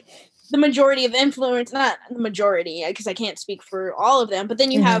have the majority of influence, not the majority, because I can't speak for all of them, but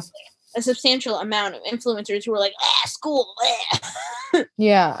then you have a substantial amount of influencers who are school.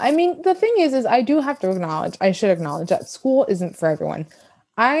 Yeah. I mean, the thing is I should acknowledge that school isn't for everyone.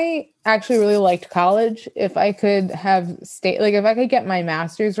 I actually really liked college. If I could have if I could get my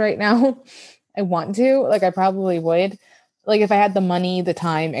master's right now, I want to, I probably would, if I had the money, the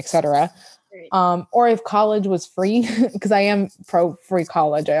time, etc. Or if college was free, because I am pro free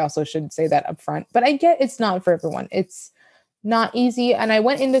college. I also should say that up front, but I get it's not for everyone. It's not easy. And I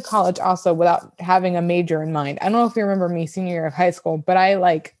went into college also without having a major in mind. I don't know if you remember me senior year of high school, but I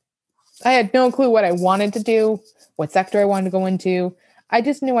had no clue what I wanted to do, what sector I wanted to go into. I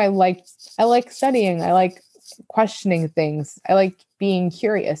just knew I liked studying. I like questioning things. I like being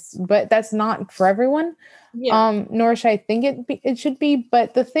curious, but that's not for everyone. Yeah. Nor should I think it should be.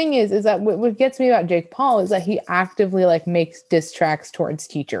 But the thing is that what gets me about Jake Paul is that he actively makes diss tracks towards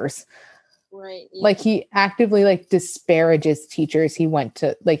teachers. Right. Yeah. He actively disparages teachers he went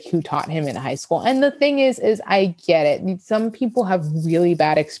to, who taught him in high school. And the thing is I get it. Some people have really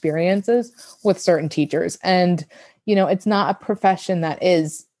bad experiences with certain teachers, and it's not a profession that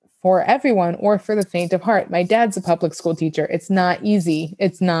is for everyone or for the faint of heart. My dad's a public school teacher. It's not easy.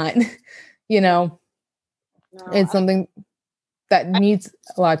 It's not, No, it's something that needs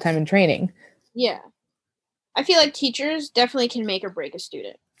a lot of time and training. Yeah. I feel like teachers definitely can make or break a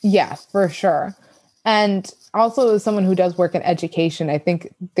student. Yeah, for sure. And also as someone who does work in education, I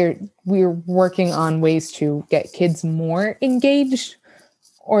think we're working on ways to get kids more engaged,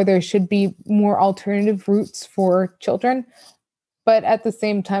 or there should be more alternative routes for children. But at the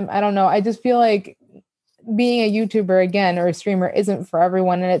same time, I don't know. I just feel like being a YouTuber again, or a streamer, isn't for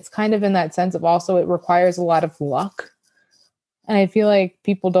everyone. And it's kind of in that sense of also it requires a lot of luck. And I feel like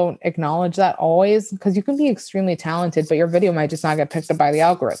people don't acknowledge that always, because you can be extremely talented, but your video might just not get picked up by the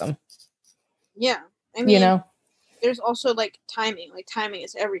algorithm. Yeah. I mean, there's also timing. Timing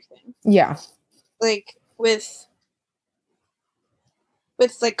is everything. Yeah. With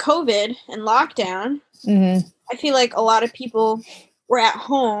COVID and lockdown, I feel like a lot of people were at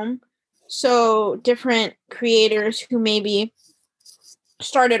home. So different creators who maybe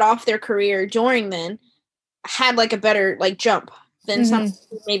started off their career during then had a better jump than some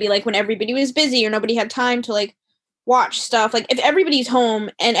maybe when everybody was busy or nobody had time to watch stuff. If everybody's home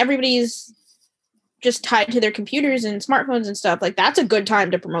and everybody's just tied to their computers and smartphones and stuff, that's a good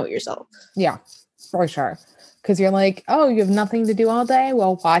time to promote yourself. Yeah, for sure. Because you're oh, you have nothing to do all day?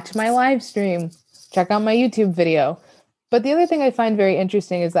 Well, watch my live stream. check out my YouTube video. But the other thing I find very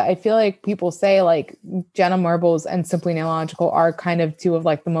interesting is that I feel like people say like Jenna Marbles and Simply Nailogical are kind of two of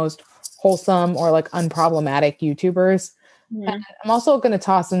like the most wholesome or like unproblematic YouTubers. And I'm also going to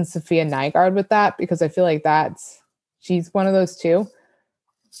toss in Sophia Nygaard with that because I feel like she's one of those too.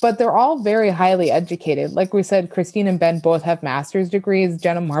 But they're all very highly educated. Like we said, Christine and Ben both have master's degrees.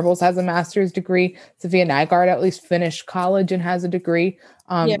 Jenna Marbles has a master's degree. Sophia Nygaard at least finished college and has a degree.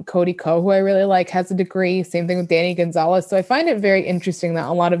 Cody Ko, who I really like, has a degree. Same thing with Danny Gonzalez. So I find it very interesting that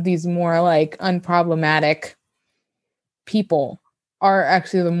a lot of these more like unproblematic people are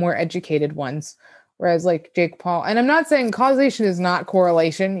actually the more educated ones. Whereas like Jake Paul, and I'm not saying causation is not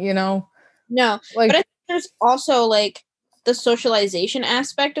correlation, you know? No, like, but I think there's also like the socialization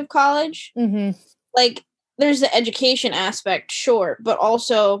aspect of college. Mm-hmm. Like there's the education aspect, sure, but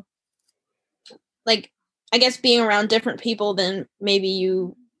also like I guess being around different people than maybe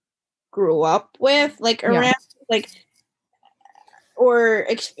you grew up with, like around, like, or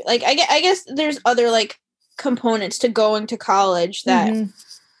like I guess there's other like components to going to college that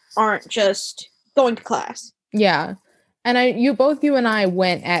aren't just going to class. Yeah. And you and I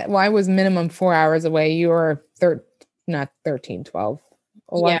went I was minimum 4 hours away. You were not 13, 12,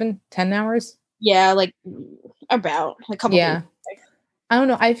 11, 10 hours. Yeah. Like about a couple. Yeah. I don't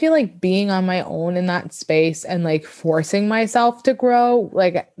know. I feel like being on my own in that space and like forcing myself to grow,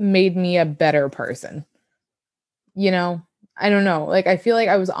 like made me a better person. You know, I don't know. Like, I feel like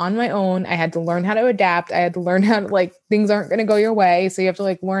I was on my own. I had to learn how to adapt. I had to learn how to like, things aren't going to go your way. So you have to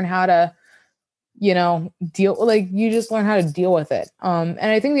like learn how to, you know, you just learn how to deal with it. And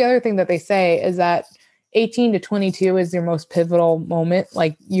I think the other thing that they say is that 18 to 22 is your most pivotal moment,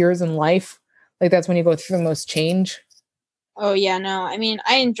 like years in life. Like that's when you go through the most change. Oh yeah, no. I mean,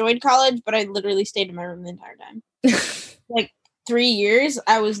 I enjoyed college, but I literally stayed in my room the entire time. Like 3 years,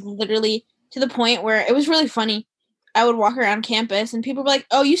 I was literally to the point where it was really funny. I would walk around campus and people were like,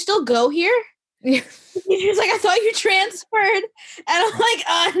 "Oh, you still go here?" Yeah. He was like, "I thought you transferred." And I'm like,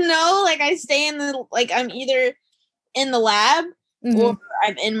 no, like I stay in I'm either in the lab or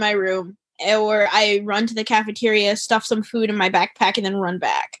I'm in my room, or I run to the cafeteria, stuff some food in my backpack, and then run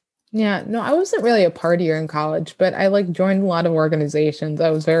back. Yeah, no, I wasn't really a partier in college, but I like joined a lot of organizations. I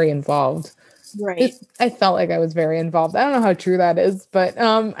was very involved. Right. I felt like I was very involved. I don't know how true that is, but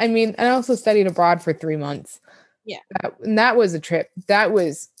I mean, I also studied abroad for 3 months. Yeah. And that was a trip. That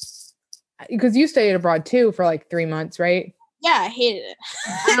was because you studied abroad too for like 3 months, right? Yeah, I hated it.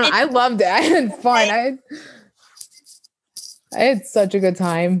 I loved it. I had fun. I had such a good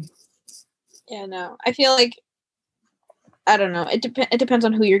time. Yeah, no. I feel like I don't know. It depends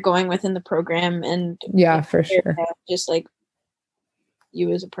on who you're going with in the program, and yeah, for sure. Just like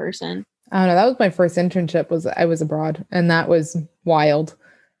you as a person. I don't know. That was my first internship. I was abroad, and that was wild.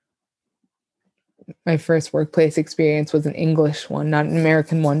 My first workplace experience was an English one, not an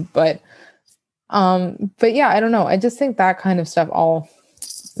American one, but yeah, I don't know. I just think that kind of stuff all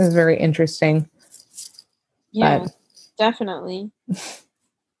is very interesting. Yeah, definitely.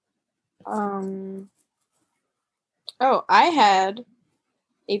 Oh, I had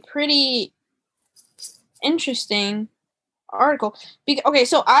a pretty interesting article. Okay,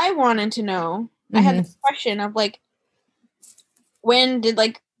 so I wanted to know. I had this question of like, when did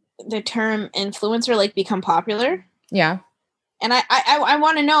like the term influencer like become popular? Yeah. And I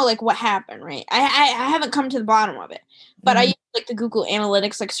want to know like what happened, right? I haven't come to the bottom of it, but I use like the Google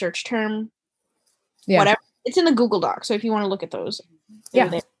Analytics like search term, whatever. It's in the Google Doc, so if you want to look at those,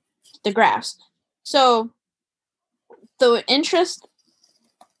 there, the graphs. So the interest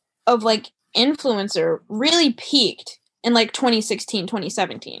of like influencer really peaked in like 2016,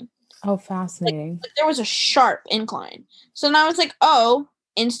 2017. Oh, fascinating. Like, there was a sharp incline. So now it's like, oh,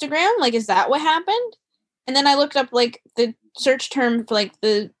 Instagram? Like, is that what happened? And then I looked up like the search term for like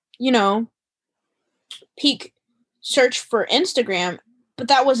the, peak search for Instagram, but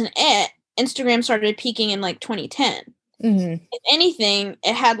that wasn't it. Instagram started peaking in like 2010. If anything,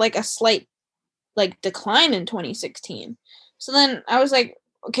 it had like a slight like decline in 2016. So then I was like,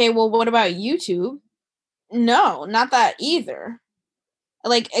 okay, well, what about YouTube? No, not that either.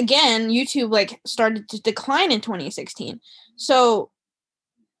 Like, again, YouTube like started to decline in 2016. So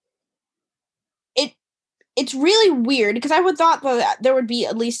it's really weird because I would thought that there would be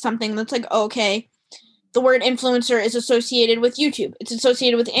at least something that's like, oh, okay, the word influencer is associated with YouTube. It's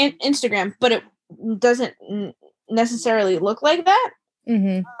associated with Instagram, but it doesn't necessarily look like that.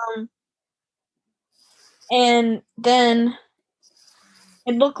 And then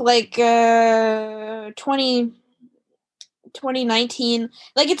it looked like 2019,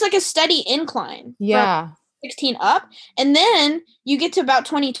 like it's like a steady incline. Yeah. 16 up, and then you get to about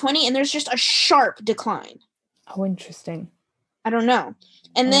 2020 and there's just a sharp decline. Oh, interesting. I don't know.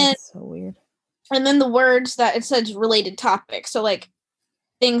 And then that's so weird. And then the words that it says related topics. So like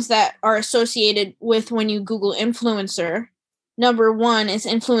things that are associated with when you Google influencer. Number 1 is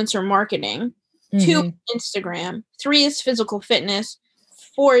influencer marketing. 2 Instagram. 3 is physical fitness.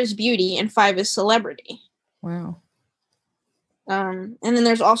 4 is beauty, and 5 is celebrity. Wow. And then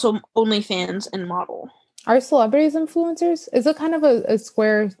there's also OnlyFans and model. Are celebrities influencers? Is it kind of a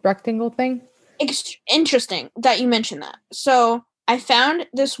square rectangle thing? Interesting that you mentioned that. So I found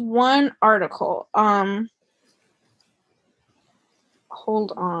this one article.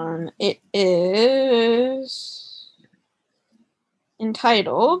 Hold on. It is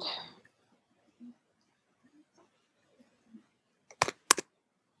entitled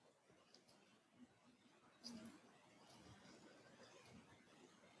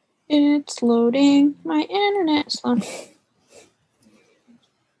It's loading. My internet slow.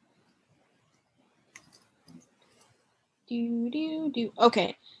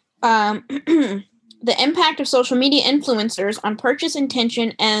 Okay. The impact of social media influencers on purchase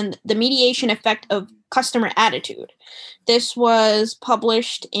intention and the mediation effect of customer attitude. This was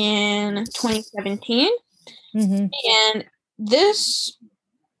published in 2017. And this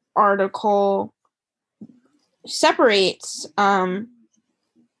article separates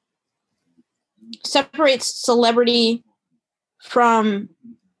celebrity from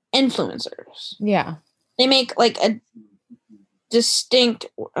influencers. Yeah. They make like a distinct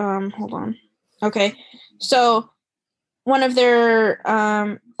hold on. Okay. So one of their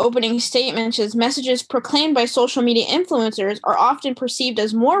opening statements is messages proclaimed by social media influencers are often perceived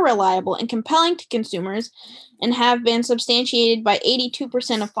as more reliable and compelling to consumers and have been substantiated by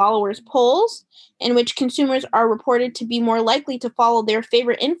 82% of followers polls in which consumers are reported to be more likely to follow their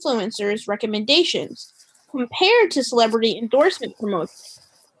favorite influencers' recommendations compared to celebrity endorsement promotions.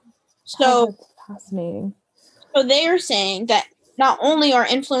 So that's fascinating. So they are saying that not only are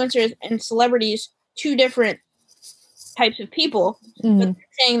influencers and celebrities two different types of people, but they're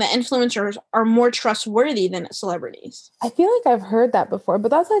saying that influencers are more trustworthy than celebrities. I feel like I've heard that before, but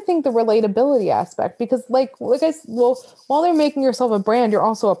that's, I think, the relatability aspect, because while they're making yourself a brand, you're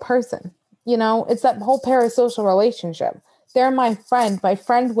also a person. You know, it's that whole parasocial relationship. They're my friend. My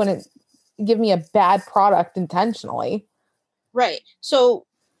friend wouldn't give me a bad product intentionally. Right. So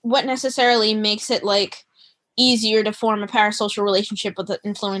what necessarily makes it like easier to form a parasocial relationship with an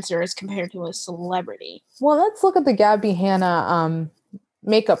influencer as compared to a celebrity? Well, let's look at the Gabby Hanna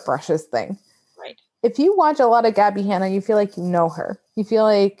makeup brushes thing. Right. If you watch a lot of Gabby Hanna, you feel like you know her. You feel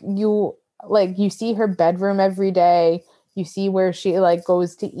like you see her bedroom every day. You see where she like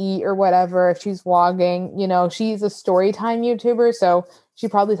goes to eat or whatever. If she's vlogging, you know, she's a story time YouTuber, so she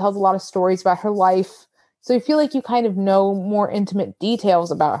probably tells a lot of stories about her life. So you feel like you kind of know more intimate details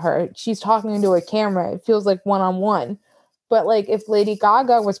about her. She's talking into a camera. It feels like one-on-one. But like if Lady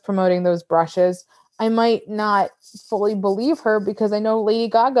Gaga was promoting those brushes, I might not fully believe her because I know Lady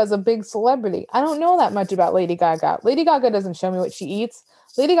Gaga's a big celebrity. I don't know that much about Lady Gaga. Lady Gaga doesn't show me what she eats.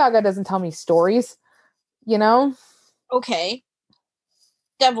 Lady Gaga doesn't tell me stories, you know? Okay.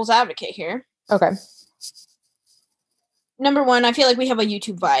 Devil's advocate here. Okay. Number 1, I feel like we have a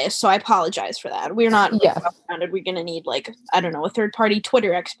YouTube bias, so I apologize for that. We're not well-founded. We're going to need, like, I don't know, a third-party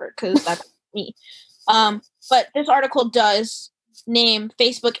Twitter expert, because that's me. But this article does name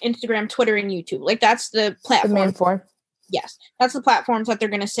Facebook, Instagram, Twitter, and YouTube. Like, that's the platform. The main 4? Yes. That's the platforms that they're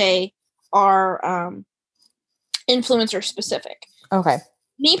going to say are influencer-specific. Okay.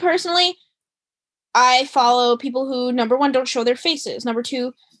 Me, personally, I follow people who, number 1, don't show their faces. Number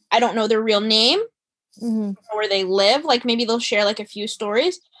 2, I don't know their real name. Where they live. Like maybe they'll share like a few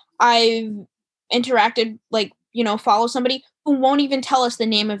stories. I've interacted, like, you know, follow somebody who won't even tell us the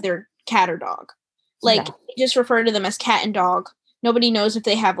name of their cat or dog. Like just refer to them as cat and dog. Nobody knows if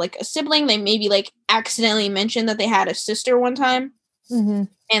they have like a sibling. They maybe like accidentally mentioned that they had a sister one time. And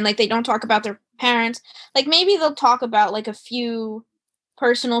like they don't talk about their parents. Like maybe they'll talk about like a few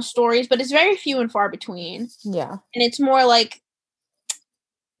personal stories, but it's very few and far between. Yeah. And it's more like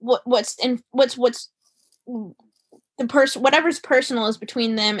what's the person, whatever's personal is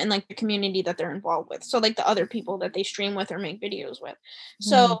between them and like the community that they're involved with. So like the other people that they stream with or make videos with.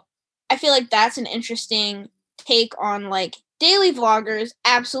 So I feel like that's an interesting take on like daily vloggers.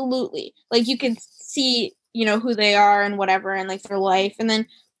 Absolutely. Like you can see, you know, who they are and whatever and like their life. And then,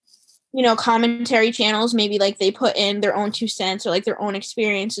 you know, commentary channels, maybe like they put in their own 2 cents or like their own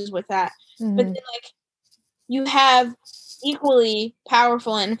experiences with that. But then like you have equally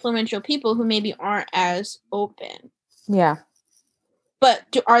powerful and influential people who maybe aren't as open. Yeah. But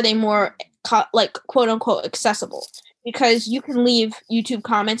are they more like quote unquote accessible, because you can leave YouTube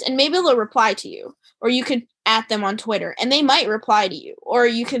comments and maybe they'll reply to you, or you could at them on Twitter and they might reply to you, or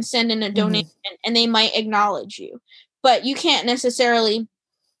you can send in a donation and they might acknowledge you, but you can't necessarily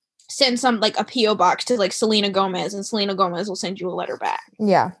send some like a PO box to like Selena Gomez and Selena Gomez will send you a letter back.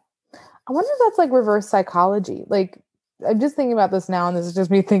 Yeah. I wonder if that's like reverse psychology. Like, I'm just thinking about this now, and this is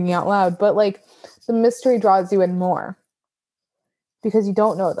just me thinking out loud, but like the mystery draws you in more because you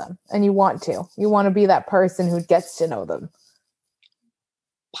don't know them and you want to. You want to be that person who gets to know them.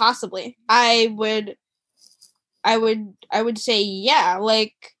 Possibly. I would say, yeah,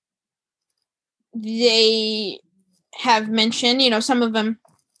 like they have mentioned, some of them,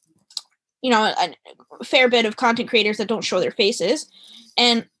 a fair bit of content creators that don't show their faces.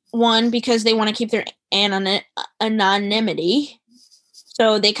 And one, because they want to keep their anonymity.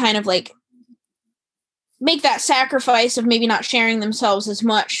 So they kind of like make that sacrifice of maybe not sharing themselves as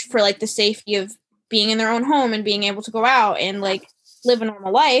much for like the safety of being in their own home and being able to go out and like live a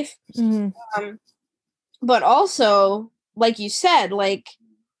normal life. But also, like you said, like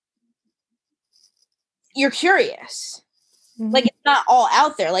you're curious. Like it's not all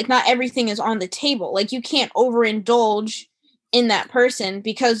out there. Like not everything is on the table. Like you can't overindulge in that person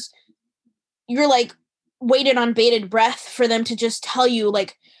because you're like waited on bated breath for them to just tell you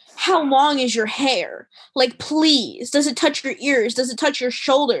like, how long is your hair? Like, please, does it touch your ears? Does it touch your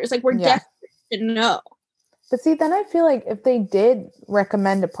shoulders? Like we're desperate to know. But see, then I feel like if they did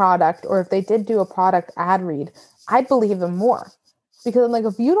recommend a product or if they did do a product ad read, I'd believe them more. Because I'm like,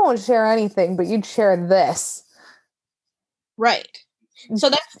 if you don't share anything, but you'd share this. Right.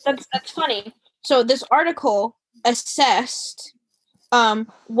 So that's funny. So this article assessed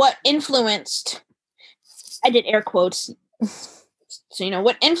what influenced, I did air quotes, so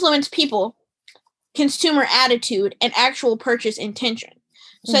what influenced people, consumer attitude, and actual purchase intention.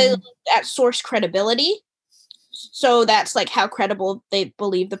 So they looked at source credibility. So that's like how credible they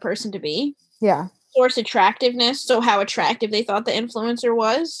believe the person to be. Yeah. Source attractiveness, so how attractive they thought the influencer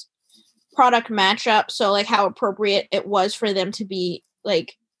was. Product matchup, so like how appropriate it was for them to be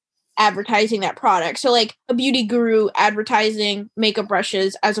like advertising that product. So like a beauty guru advertising makeup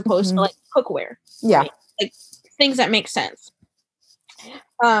brushes as opposed to like cookware. Yeah. Right? Like things that make sense.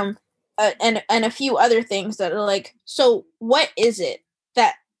 And a few other things that are like, so what is it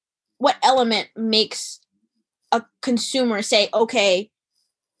that, what element makes a consumer say, okay,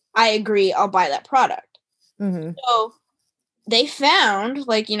 I agree, I'll buy that product. So they found,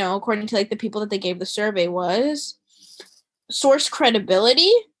 like, according to like the people that they gave the survey, was source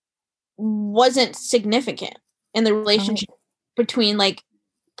credibility wasn't significant in the relationship between like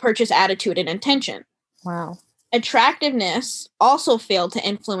purchase attitude and intention. Wow. Attractiveness also failed to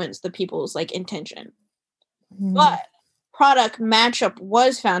influence the people's like intention. But product matchup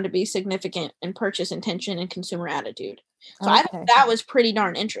was found to be significant in purchase intention and consumer attitude. So I think that was pretty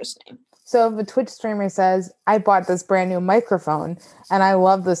darn interesting. So if a Twitch streamer says, I bought this brand new microphone and I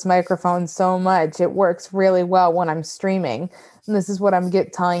love this microphone so much, it works really well when I'm streaming. And this is what I'm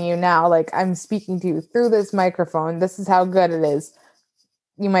telling you now. Like I'm speaking to you through this microphone. This is how good it is.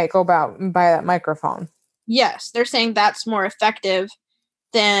 You might go out and buy that microphone. Yes, they're saying that's more effective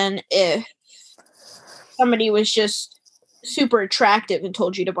than if somebody was just super attractive and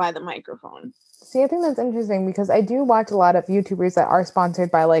told you to buy the microphone. See, I think that's interesting because I do watch a lot of YouTubers that are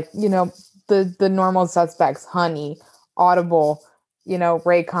sponsored by like, the normal suspects, Honey, Audible,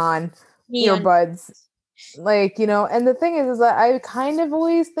 Raycon, earbuds, like, and the thing is that I kind of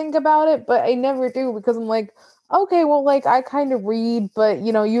always think about it, but I never do because I'm like, okay, well, like I kind of read, but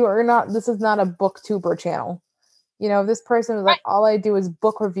this is not a booktuber channel. If this person was like, all I do is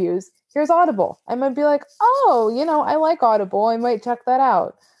book reviews, here's Audible. I might be like, oh, I like Audible. I might check that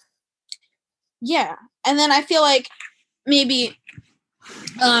out. Yeah. And then I feel like maybe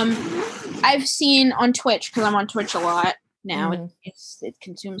I've seen on Twitch, because I'm on Twitch a lot now. It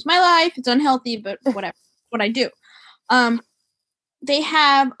consumes my life. It's unhealthy, but whatever. What I do. They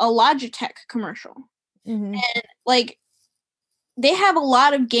have a Logitech commercial. And like they have a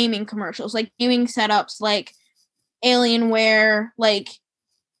lot of gaming commercials, like gaming setups, like Alienware, like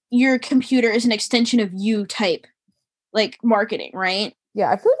your computer is an extension of you type like marketing, right? Yeah,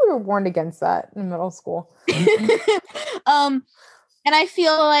 I feel like we were warned against that in middle school. And I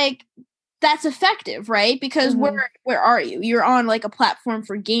feel like that's effective, right? Because where are you? You're on like a platform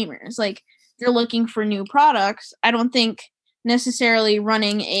for gamers. Like they're looking for new products. I don't think necessarily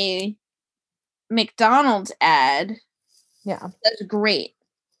running a McDonald's ad that's great,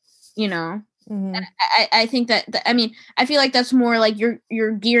 And I think that I mean, I feel like that's more like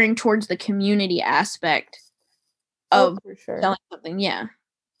you're gearing towards the community aspect of selling something. Yeah.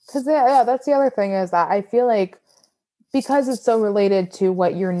 Because yeah, that's the other thing is that I feel like because it's so related to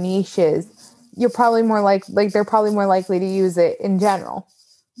what your niche is, you're probably more like they're probably more likely to use it in general.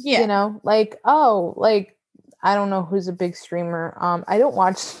 Yeah. You know, like, oh, like I don't know who's a big streamer. I don't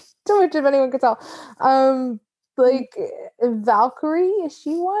watch too much if anyone can tell. Like Valkyrie, is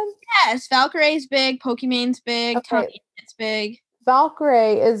she one? Yes, Valkyrie's big, Pokemon's big, Okay. It's big.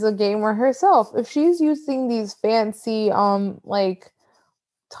 Valkyrie is a gamer herself. If she's using these fancy like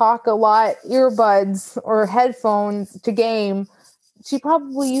talk a lot earbuds or headphones to game, she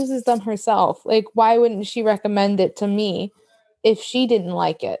probably uses them herself. Like, why wouldn't she recommend it to me if she didn't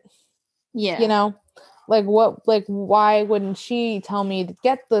like it? Yeah. You know, like what, like, why wouldn't she tell me to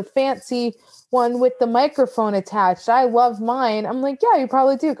get the fancy one with the microphone attached? I love mine. I'm like, yeah, you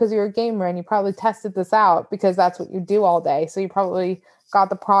probably do because you're a gamer and you probably tested this out because that's what you do all day. So you probably got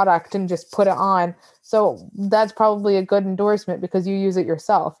the product and just put it on. So that's probably a good endorsement because you use it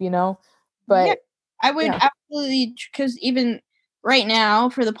yourself, you know? But yeah, I would absolutely, because even right now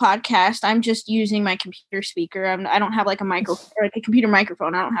for the podcast, I'm just using my computer speaker. I don't have like a microphone or like a computer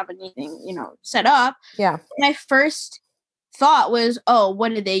microphone. I don't have anything, set up. Yeah. My first thought was, oh,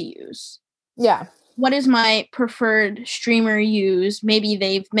 what did they use? Yeah. What is my preferred streamer use? Maybe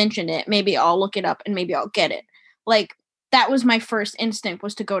they've mentioned it. Maybe I'll look it up and maybe I'll get it. Like, that was my first instinct,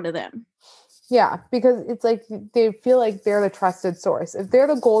 was to go to them. Yeah, because it's like they feel like they're the trusted source. If they're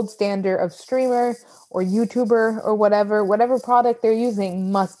the gold standard of streamer or YouTuber or whatever product they're using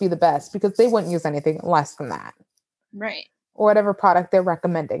must be the best because they wouldn't use anything less than that. Right. Or whatever product they're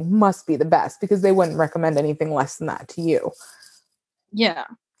recommending must be the best because they wouldn't recommend anything less than that to you. Yeah.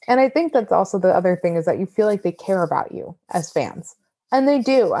 And I think that's also the other thing is that you feel like they care about you as fans. And they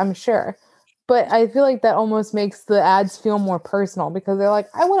do, I'm sure. But I feel like that almost makes the ads feel more personal because they're like,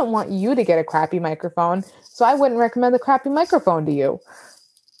 I wouldn't want you to get a crappy microphone, so I wouldn't recommend the crappy microphone to you.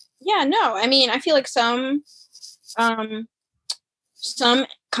 Yeah, no. I mean, I feel like some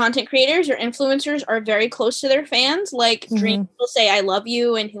content creators or influencers are very close to their fans. Like Dream will say, I love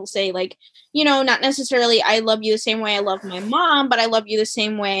you. And he'll say like, not necessarily I love you the same way I love my mom, but I love you the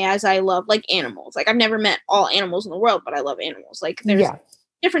same way as I love like animals. Like I've never met all animals in the world, but I love animals. Like there's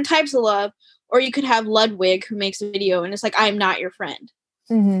different types of love. Or you could have Ludwig who makes a video and it's like, I'm not your friend.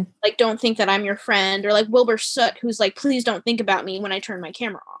 Mm-hmm. Like, don't think that I'm your friend. Or like Wilbur Soot, who's like, please don't think about me when I turn my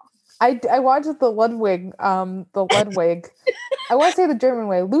camera off. I watched the Ludwig. I want to say the German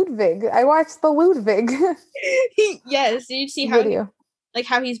way, Ludwig. I watched the Ludwig. Yes, did you see how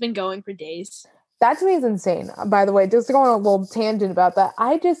he's been going for days? That to me is insane. By the way, just going on a little tangent about that,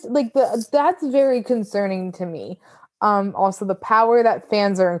 I just like that's very concerning to me. Also the power that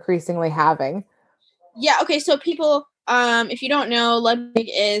fans are increasingly having. Yeah. Okay. So people, if you don't know,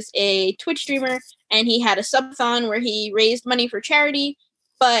 Ludwig is a Twitch streamer, and he had a subathon where he raised money for charity.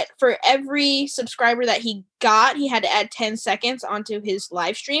 But for every subscriber that he got, he had to add 10 seconds onto his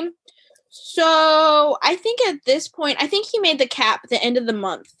live stream. So I think at this point, I think he made the cap at the end of the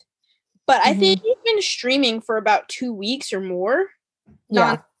month. But I think he's been streaming for about 2 weeks or more.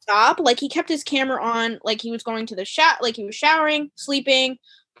 Non-stop. Like he kept his camera on, like he was going to the like he was showering, sleeping,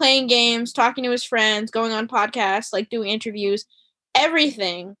 playing games, talking to his friends, going on podcasts, like doing interviews,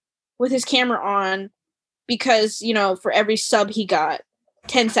 everything with his camera on because, for every sub he got,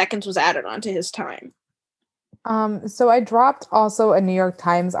 10 seconds was added onto his time. So I dropped also a New York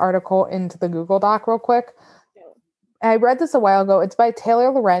Times article into the Google Doc real quick. I read this a while ago. It's by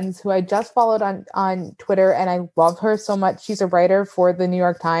Taylor Lorenz, who I just followed on Twitter, and I love her so much. She's a writer for the New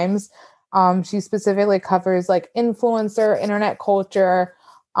York Times. She specifically covers like influencer, internet culture,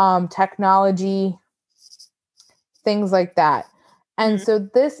 technology, things like that. And so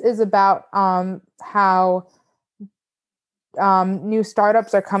this is about how new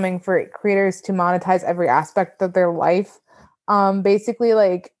startups are coming for creators to monetize every aspect of their life. Basically,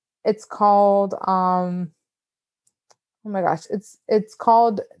 like it's called oh my gosh, it's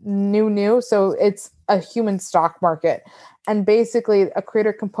called New. So it's a human stock market. And basically a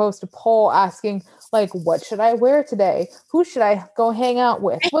creator can post a poll asking like, what should I wear today? Who should I go hang out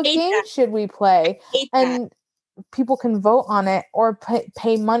with? What game should we play? And people can vote on it or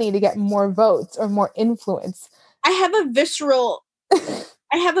pay money to get more votes or more influence. I have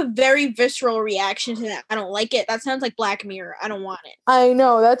a very visceral reaction to that. I don't like it. That sounds like Black Mirror. I don't want it. I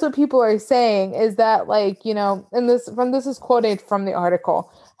know. That's what people are saying is that like, and this is quoted from the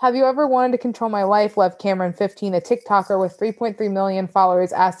article. Have you ever wanted to control my life? Lev Cameron 15, a TikToker with 3.3 million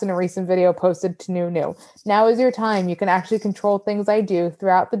followers, asked in a recent video posted to New. Now is your time. You can actually control things I do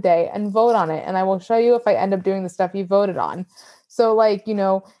throughout the day and vote on it. And I will show you if I end up doing the stuff you voted on. So like,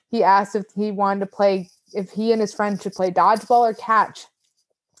 he asked if he wanted to play, if he and his friend should play dodgeball or catch.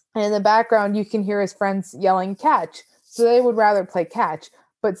 And in the background, you can hear his friends yelling catch. So they would rather play catch.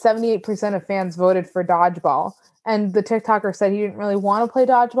 But 78% of fans voted for dodgeball. And the TikToker said he didn't really want to play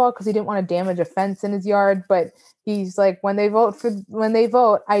dodgeball because he didn't want to damage a fence in his yard. But he's like, when they vote,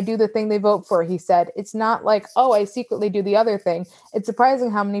 I do the thing they vote for. He said, it's not like, oh, I secretly do the other thing. It's surprising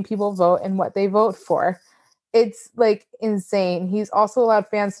how many people vote and what they vote for. It's like insane. He's also allowed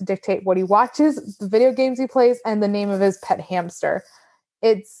fans to dictate what he watches, the video games he plays, and the name of his pet hamster.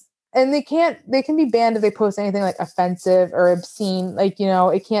 And they can be banned if they post anything like offensive or obscene. Like,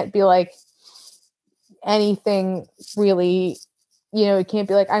 it can't be like anything really, it can't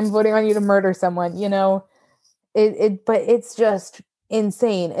be like, I'm voting on you to murder someone, but it's just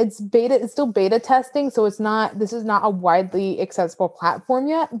insane. It's still beta testing. So this is not a widely accessible platform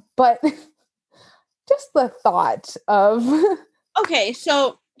yet, but just the thought of. Okay.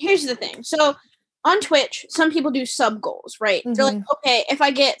 So here's the thing. So on Twitch, some people do sub goals, right? Mm-hmm. They're like, okay, if I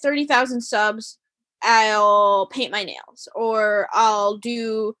get 30,000 subs, I'll paint my nails, or I'll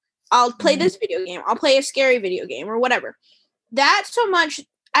play this video game. I'll play a scary video game or whatever. That so much,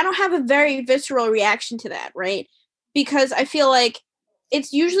 I don't have a very visceral reaction to that, right? Because I feel like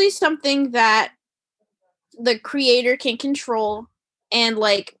it's usually something that the creator can control and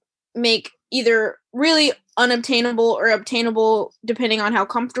like make either really unobtainable or obtainable depending on how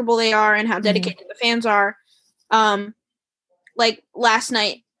comfortable they are and how dedicated the fans are. Like last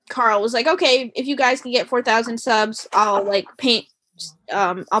night, Carl was like, okay, if you guys can get 4,000 subs, I'll like paint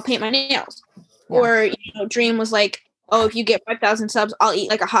my nails. Yeah. Or, Dream was like, oh, if you get 5,000 subs, I'll eat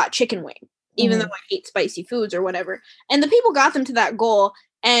like a hot chicken wing, even though I hate spicy foods or whatever. And the people got them to that goal.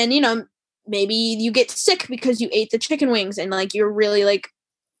 And, maybe you get sick because you ate the chicken wings and like, you're really like,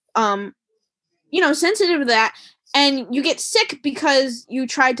 sensitive to that. And you get sick because you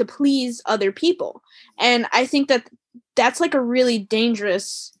tried to please other people. And I think that that's like a really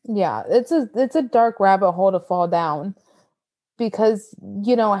dangerous. Yeah, it's a dark rabbit hole to fall down, because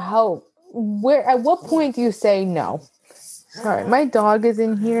at what point do you say no? Sorry, my dog is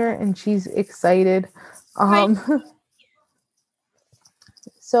in here and she's excited.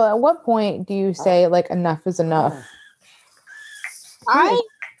 So at what point do you say like enough is enough?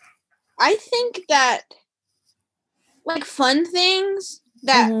 I think that like fun things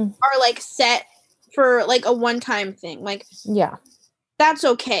that are like set for like a one-time thing, like, yeah, that's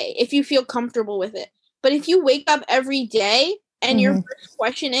okay if you feel comfortable with it. But if you wake up every day and your first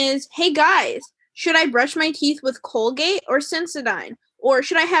question is, hey guys, should I brush my teeth with Colgate or Sensodyne? Or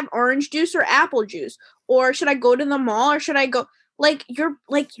should I have orange juice or apple juice? Or should I go to the mall, or should I go you're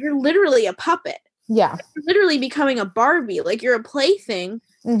literally a puppet. Yeah. You're literally becoming a Barbie. Like you're a plaything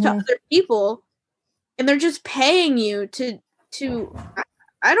to other people, and they're just paying you to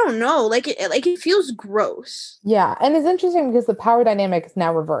I don't know, it feels gross. Yeah, and it's interesting because the power dynamic is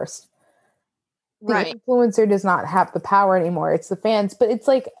now reversed. The influencer does not have the power anymore. It's the fans, but it's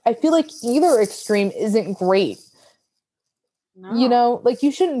like I feel like either extreme isn't great. No. Like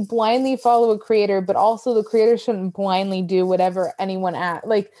you shouldn't blindly follow a creator, but also the creator shouldn't blindly do whatever anyone I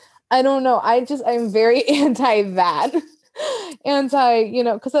don't know. I'm very anti that. Because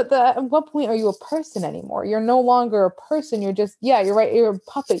at what point are you a person anymore? You're no longer a person. You're just, you're right. You're a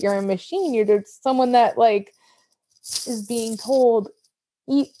puppet. You're a machine. You're just someone that like is being told,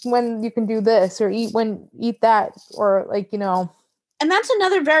 eat when you can do this, or eat that, or And that's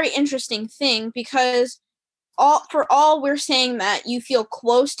another very interesting thing, because we're saying that you feel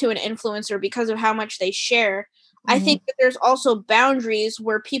close to an influencer because of how much they share. I think that there's also boundaries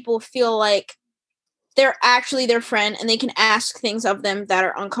where people feel like they're actually their friend and they can ask things of them that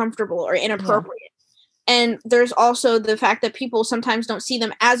are uncomfortable or inappropriate. Yeah. And there's also the fact that people sometimes don't see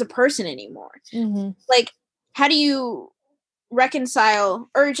them as a person anymore. Like, how do you reconcile,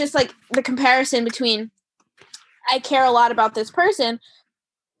 or just like the comparison between, I care a lot about this person,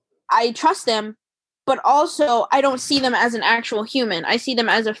 I trust them, but also I don't see them as an actual human. I see them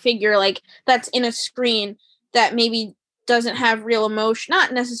as a figure like that's in a screen that maybe doesn't have real emotion,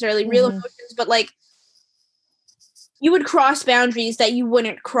 not necessarily real emotions, but like you would cross boundaries that you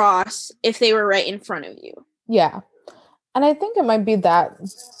wouldn't cross if they were right in front of you. Yeah. And I think it might be that,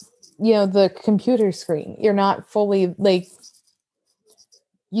 the computer screen, you're not fully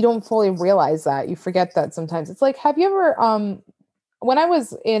you don't fully realize that. You forget that sometimes. It's like, have you ever, when I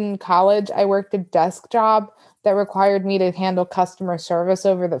was in college, I worked a desk job that required me to handle customer service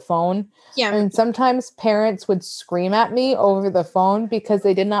over the phone. Yeah. And sometimes parents would scream at me over the phone because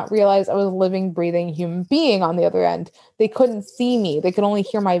they did not realize I was a living, breathing human being on the other end. They couldn't see me. They could only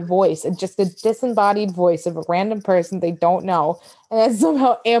hear my voice, and just a disembodied voice of a random person they don't know. And that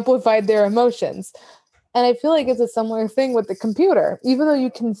somehow amplified their emotions. And I feel like it's a similar thing with the computer. Even though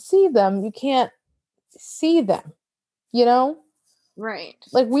you can see them, you can't see them, you know? Right.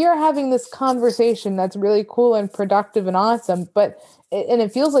 Like, we are having this conversation that's really cool and productive and awesome, but and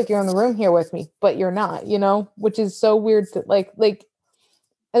it feels like you're in the room here with me, but you're not, you know, which is so weird to like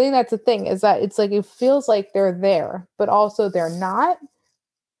I think that's the thing, is that it's like it feels like they're there, but also they're not,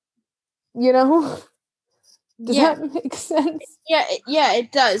 you know? Does Yeah. that make sense? Yeah,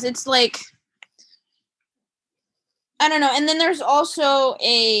 it does. It's like, I don't know. And then there's also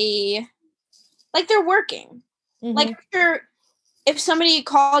like, they're working. Like, Mm-hmm. sure, if somebody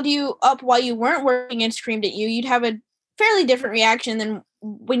called you up while you weren't working and screamed at you, you'd have a fairly different reaction than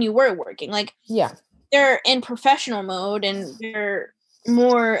when you were working. Like, Yeah. they're in professional mode and they're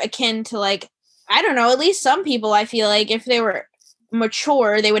more akin to, like, I don't know, at least some people, I feel like if they were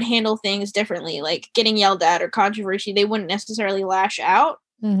mature, they would handle things differently. Like, getting yelled at or controversy, they wouldn't necessarily lash out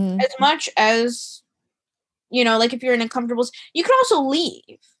Mm-hmm. as much as, you know, like, if you're in uncomfortable, you can also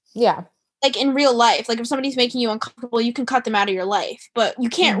leave. Yeah. Like, in real life, like, if somebody's making you uncomfortable, you can cut them out of your life, but you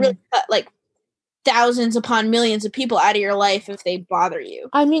can't really cut, like, thousands upon millions of people out of your life if they bother you.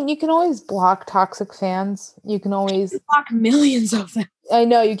 I mean, you can always block toxic fans. You can always block millions of them. I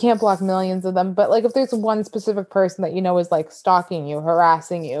know you can't block millions of them, but like if there's one specific person that you know is like stalking you,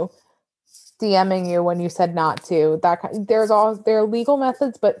 harassing you, DMing you when you said not to, there are legal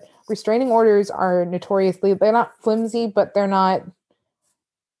methods, but restraining orders are notoriously, they're not flimsy, but they're not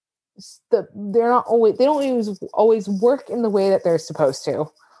always, they don't always work in the way that they're supposed to.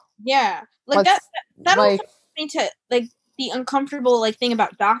 Yeah, like that like, also brings me to like the uncomfortable like thing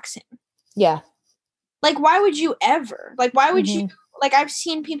about doxing. Yeah. Like, why would you ever? Like, why would Mm-hmm. you? Like, I've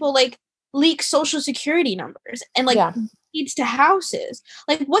seen people like leak social security numbers and like deeds to houses.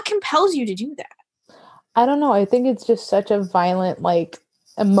 Like, what compels you to do that? I don't know. I think it's just such a violent, like,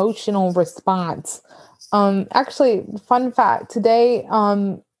 emotional response. Actually, fun fact, today,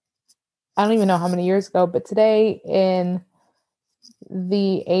 I don't even know how many years ago, but today in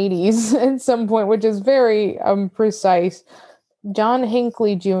the 80s at some point, which is very precise, John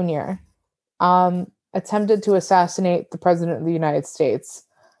Hinckley Jr. Attempted to assassinate the president of the United States.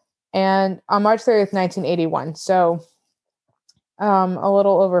 And on March 30th, 1981, so a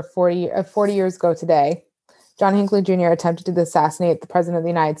little over 40 years ago today, John Hinckley Jr. attempted to assassinate the president of the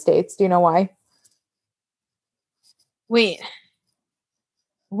United States. Do you know why? Wait.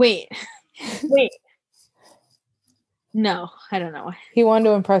 No, I don't know. He wanted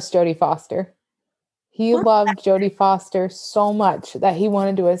to impress Jodie Foster. He loved Jodie Foster so much that he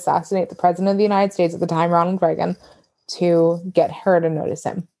wanted to assassinate the president of the United States at the time, Ronald Reagan, to get her to notice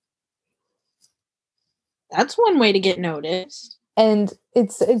him. That's one way to get noticed. And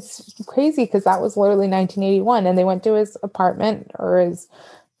it's crazy because that was literally 1981, and they went to his apartment or his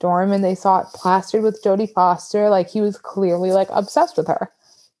dorm and they saw it plastered with Jodie Foster. Like, he was clearly like obsessed with her.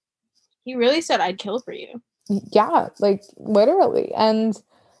 He really said, "I'd kill for you." Yeah, like literally. And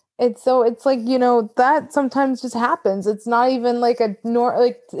it's like, you know, that sometimes just happens. It's not even like it's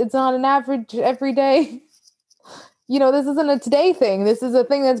not an average everyday. You know, this isn't a today thing. This is a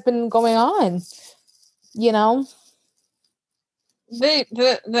thing that's been going on, you know?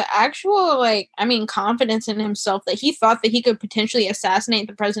 The actual, like, I mean, confidence in himself that he thought that he could potentially assassinate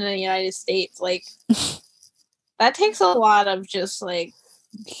the president of the United States, like, that takes a lot of just, like,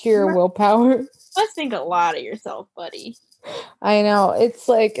 pure willpower. Let's think a lot of yourself, buddy. I know. It's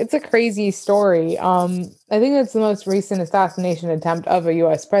like, it's a crazy story. I think it's the most recent assassination attempt of a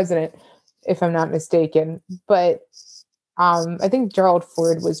US president, if I'm not mistaken. But I think Gerald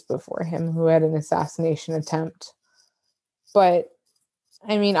Ford was before him, who had an assassination attempt. But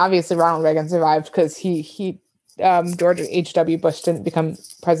I mean, obviously Ronald Reagan survived because George H.W. Bush didn't become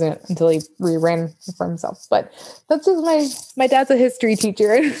president until he ran for himself. But that's just my dad's a history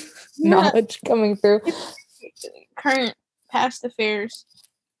teacher. Knowledge coming through. Current past affairs.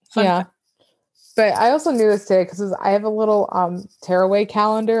 Fun fact. But I also knew this today because I have a little tearaway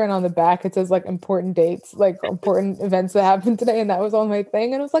calendar, and on the back it says like important dates, like important events that happened today, and that was on my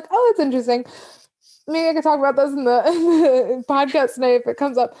thing. And I was like, oh, that's interesting. Maybe I could talk about those in the podcast tonight if it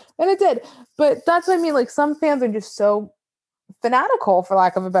comes up. And it did. But that's what I mean. Like, some fans are just so fanatical, for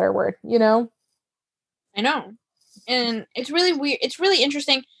lack of a better word, you know? I know. And it's really weird. It's really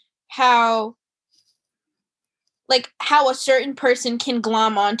interesting how a certain person can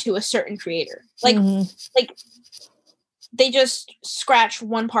glom onto a certain creator. Like, like they just scratch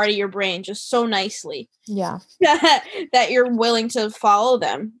one part of your brain just so nicely. Yeah. that you're willing to follow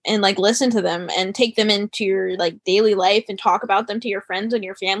them and like listen to them and take them into your like daily life and talk about them to your friends and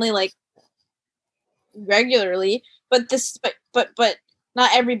your family like regularly. But not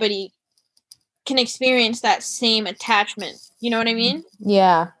everybody can experience that same attachment. You know what I mean?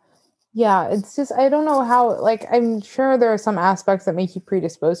 Yeah. Yeah, it's just I don't know how, like, I'm sure there are some aspects that make you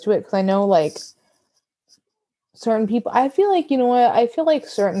predisposed to it, because I know, like, certain people, I feel like, you know what, I feel like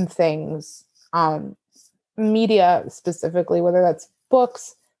certain things, media specifically, whether that's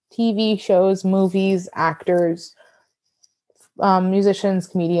books, TV shows, movies, actors, musicians,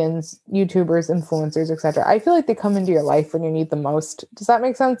 comedians, YouTubers, influencers, etc. I feel like they come into your life when you need them most. Does that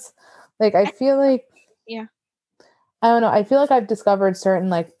make sense? Like, I feel like, Yeah. I don't know, I feel like I've discovered certain,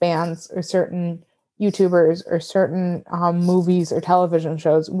 like, bands or certain YouTubers or certain movies or television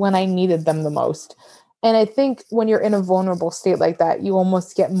shows when I needed them the most. And I think when you're in a vulnerable state like that, you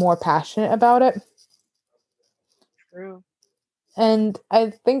almost get more passionate about it. True. And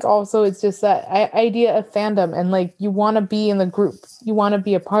I think also it's just that idea of fandom, and, like, you want to be in the group, you want to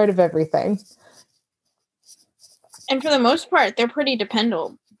be a part of everything. And for the most part, they're pretty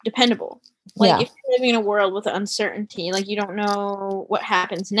dependable. Like, Yeah. if you're living in a world with uncertainty, like, you don't know what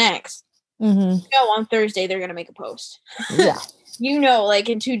happens next. Mm-hmm. You know, on Thursday they're gonna make a post. Yeah. You know, like,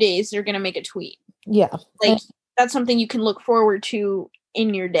 in 2 days they're gonna make a tweet. Yeah. Like, that's something you can look forward to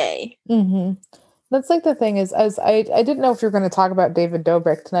in your day. Mm-hmm. That's, like, the thing is, as I didn't know if you were going to talk about David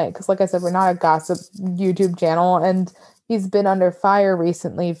Dobrik tonight, because, like I said, we're not a gossip YouTube channel, and he's been under fire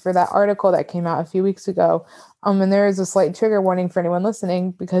recently for that article that came out a few weeks ago. And there is a slight trigger warning for anyone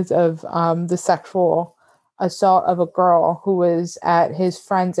listening because of the sexual assault of a girl who was at his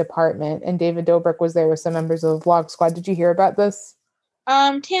friend's apartment, and David Dobrik was there with some members of the Vlog Squad. Did you hear about this?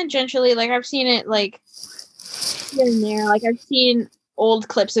 Tangentially, like, I've seen it, like, here and there. Like, I've seen old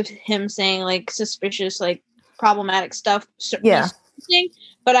clips of him saying, like, suspicious, like, problematic stuff. Yeah.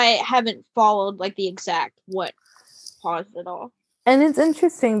 But I haven't followed, like, the exact what caused it all. And it's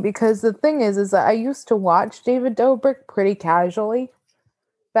interesting because the thing is that I used to watch David Dobrik pretty casually.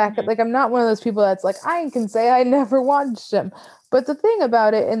 Back at, like, I'm not one of those people that's like, I can say I never watched him. But the thing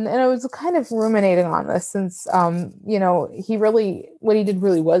about it, and I was kind of ruminating on this since, you know, what he did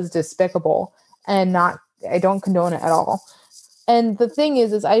really was despicable, and I don't condone it at all. And the thing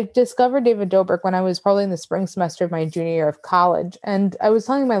is I discovered David Dobrik when I was probably in the spring semester of my junior year of college. And I was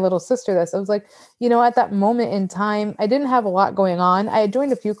telling my little sister this. I was like, you know, at that moment in time, I didn't have a lot going on. I had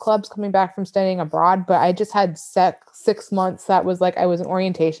joined a few clubs coming back from studying abroad, but I just had 6 months that was like I was an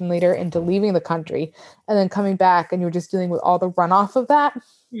orientation leader into leaving the country and then coming back, and you're just dealing with all the runoff of that,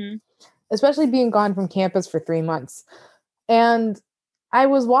 especially being gone from campus for 3 months. And I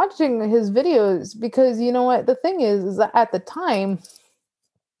was watching his videos because, you know what, the thing is that at the time,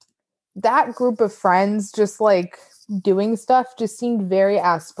 that group of friends just, like, doing stuff just seemed very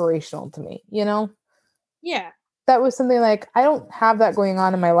aspirational to me, you know? Yeah. That was something, like, I don't have that going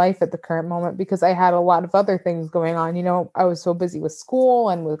on in my life at the current moment because I had a lot of other things going on. You know, I was so busy with school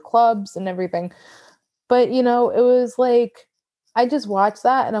and with clubs and everything. But, you know, it was like, I just watched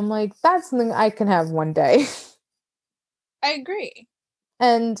that and I'm like, that's something I can have one day. I agree.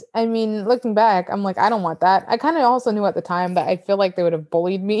 And I mean, looking back, I'm like, I don't want that. I kind of also knew at the time that I feel like they would have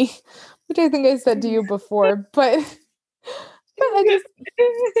bullied me, which I think I said to you before. But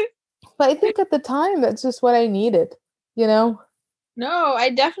I think at the time that's just what I needed, you know? No,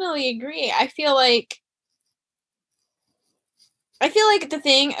 I definitely agree. I feel like the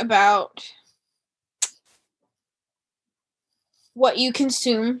thing about what you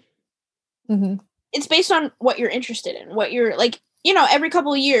consume, it's based on what you're interested in, what you're, like, you know, every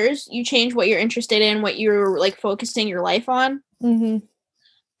couple of years you change what you're interested in, what you're, like, focusing your life on. And,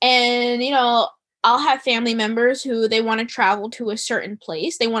 you know, I'll have family members who they want to travel to a certain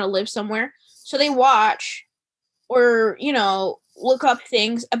place, they want to live somewhere, so they watch or, you know, look up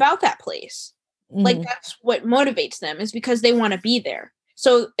things about that place. Like, that's what motivates them, is because they want to be there.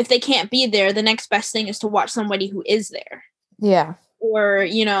 So if they can't be there, the next best thing is to watch somebody who is there. Yeah. Or,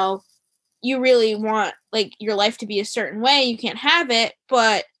 you know, you really want, like, your life to be a certain way, you can't have it,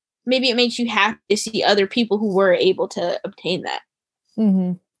 but maybe it makes you happy to see other people who were able to obtain that.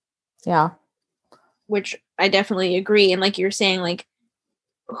 Yeah. Which I definitely agree. And like you're saying, like,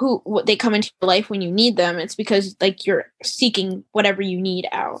 what they come into your life when you need them, it's because, like, you're seeking whatever you need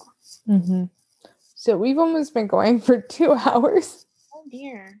out. So we've almost been going for 2 hours. Oh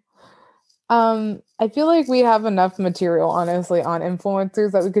dear. I feel like we have enough material, honestly, on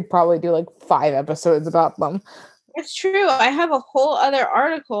influencers that we could probably do like 5 episodes about them. It's true. I have a whole other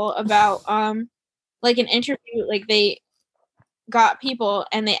article about like an interview, like they got people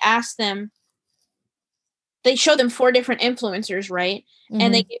and they asked them, they showed them 4 different influencers, right?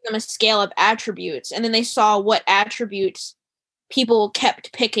 And they gave them a scale of attributes, and then they saw what attributes people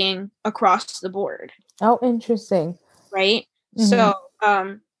kept picking across the board. Oh, interesting. Right? So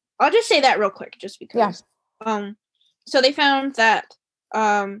I'll just say that real quick, just because. Yeah. So they found that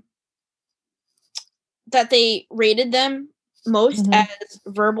that they rated them most Mm-hmm. as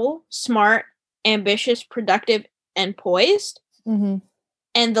verbal, smart, ambitious, productive, and poised. Mm-hmm.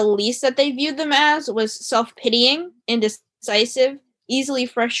 And the least that they viewed them as was self-pitying, indecisive, easily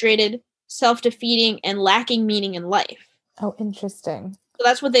frustrated, self-defeating, and lacking meaning in life. Oh, interesting. So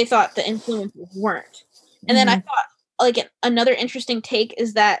that's what they thought the influencers weren't. And then I thought, like, another interesting take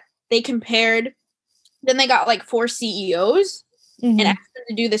is that they compared, then they got, like, 4 CEOs and asked them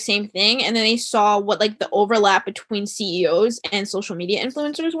to do the same thing. And then they saw what, like, the overlap between CEOs and social media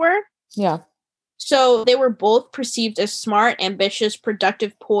influencers were. Yeah. So they were both perceived as smart, ambitious,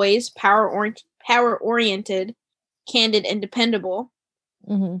 productive, poised, power-oriented, candid, and dependable.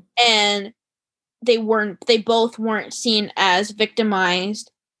 Mm-hmm. And they both weren't seen as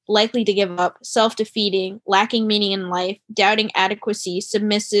victimized, likely to give up, self-defeating, lacking meaning in life, doubting adequacy,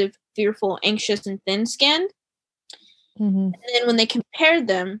 submissive, fearful, anxious, and thin-skinned. Mm-hmm. And then when they compared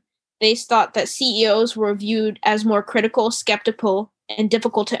them, they thought that CEOs were viewed as more critical, skeptical, and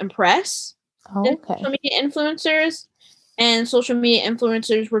difficult to impress than social media influencers. And social media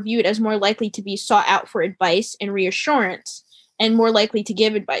influencers were viewed as more likely to be sought out for advice and reassurance, and more likely to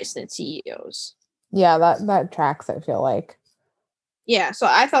give advice than CEOs. Yeah, that tracks, I feel like. Yeah, so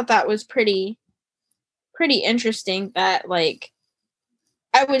I thought that was pretty interesting that, like,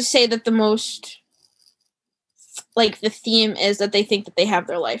 I would say that the most, like, the theme is that they think that they have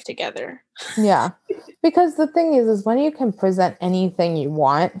their life together. Yeah. Because the thing is when you can present anything you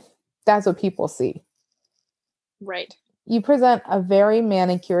want, that's what people see. Right. You present a very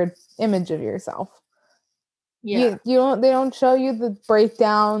manicured image of yourself. Yeah. They don't show you the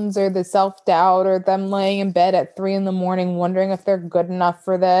breakdowns or the self-doubt or them laying in bed at 3 a.m. wondering if they're good enough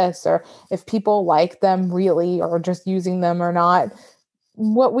for this or if people like them really or just using them or not.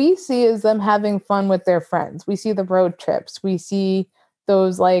 What we see is them having fun with their friends. We see the road trips. We see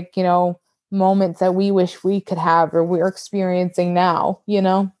those, like, moments that we wish we could have or we're experiencing now,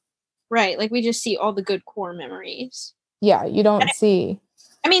 Right. Like, we just see all the good core memories. Yeah, you don't see.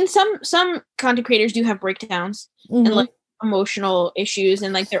 I mean, some content creators do have breakdowns and, like, emotional issues,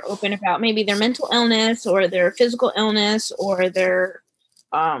 and, like, they're open about maybe their mental illness or their physical illness or their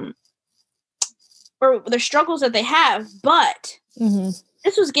struggles that they have. But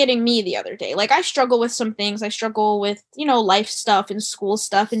this was getting me the other day. Like, I struggle with some things. I struggle with, life stuff and school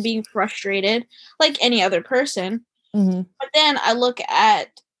stuff and being frustrated like any other person. But then I look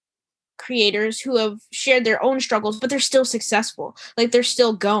at creators who have shared their own struggles, but they're still successful. Like, they're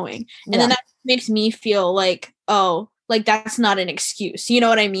still going. And then that makes me feel like, oh, like, that's not an excuse. You know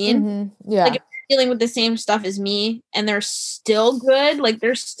what I mean? Yeah. Like, if they're dealing with the same stuff as me and they're still good, like,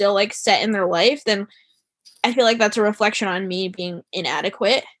 they're still, like, set in their life, then I feel like that's a reflection on me being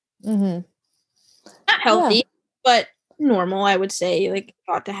inadequate. Not healthy, but normal, I would say, like,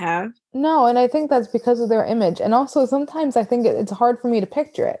 thought to have. No, and I think that's because of their image. And also sometimes I think it's hard for me to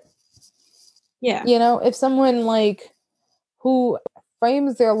picture it. Yeah. If someone, like, who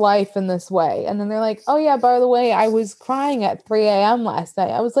frames their life in this way, and then they're like, oh yeah, by the way, I was crying at 3 a.m. last night.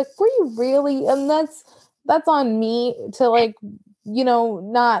 I was like, were you really? And that's on me to, like,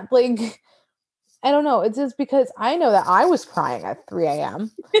 not, like, I don't know. It's just because I know that I was crying at 3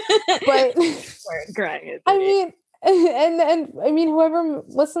 a.m. But crying at 3 I mean, and I mean, whoever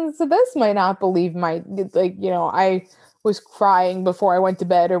listens to this might not believe my, like, I was crying before I went to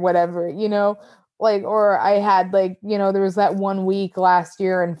bed or whatever, like, or I had, like, there was that 1 week last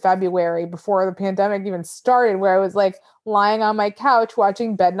year in February before the pandemic even started where I was, like, lying on my couch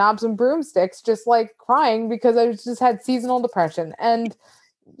watching Bed Knobs and Broomsticks, just, like, crying because I just had seasonal depression. And,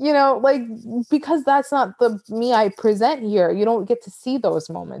 like, because that's not the me I present here, you don't get to see those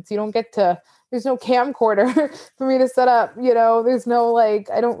moments. You don't get to, there's no camcorder for me to set up, there's no, like,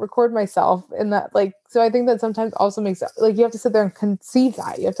 I don't record myself in that, like, so I think that sometimes also makes it, like, you have to sit there and conceive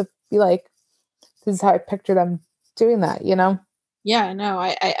that. You have to be like, this is how I picture them doing that, Yeah, no,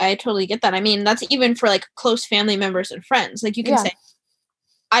 I totally get that. I mean, that's even for, like, close family members and friends. Like, you can say,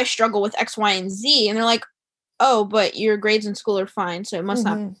 I struggle with X, Y, and Z, and they're like, oh, but your grades in school are fine, so it must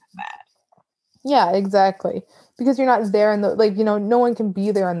not be that bad. Yeah, exactly. Because you're not there in the, like, no one can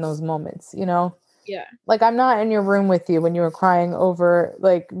be there in those moments, Yeah. Like, I'm not in your room with you when you were crying over,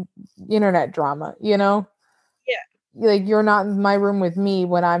 like, internet drama, Yeah. Like, you're not in my room with me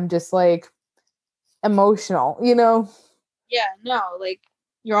when I'm just, like, emotional, Yeah, no, like,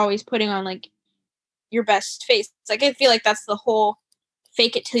 you're always putting on, like, your best face. It's like, I feel like that's the whole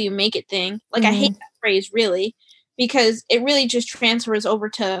fake it till you make it thing. Like, I hate that phrase, really, because it really just transfers over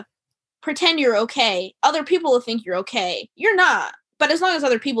to pretend you're okay. Other people will think you're okay. You're not, But as long as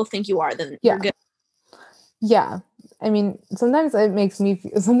other people think you are, then you're good. Yeah. I mean, sometimes it makes me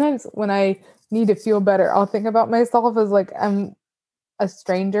sometimes when I need to feel better, I'll think about myself as like I'm a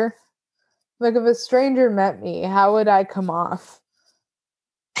stranger. Like if a stranger met me, how would I come off?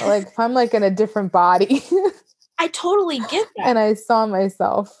 Like if I'm like in a different body. I totally get that. And I saw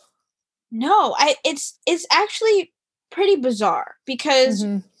myself. No, it's actually pretty bizarre because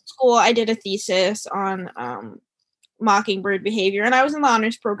school I did a thesis on mockingbird behavior, and I was in the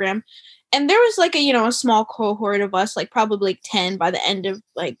honors program, and there was like a small cohort of us, like probably like 10 by the end of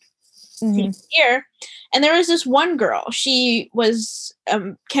like the year. And there was this one girl. She was a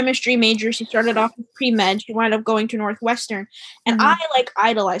chemistry major. She started off with pre-med. She wound up going to Northwestern, and I like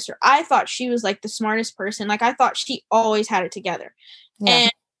idolized her. I thought she was like the smartest person. Like I thought she always had it together. And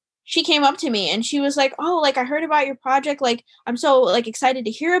she came up to me and she was like, "Oh, like I heard about your project. Like I'm so like excited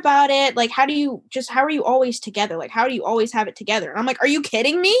to hear about it. Like how are you always together? Like how do you always have it together?" And I'm like, "Are you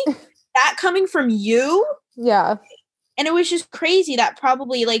kidding me? That coming from you?" Yeah. And it was just crazy that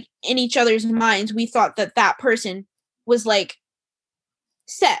probably like in each other's minds we thought that person was like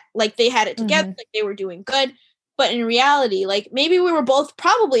set, like they had it together, like they were doing good. But in reality, like maybe we were both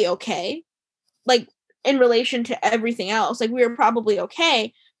probably okay, like in relation to everything else, like we were probably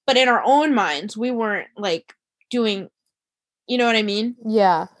okay. But in our own minds, we weren't like doing, you know what I mean?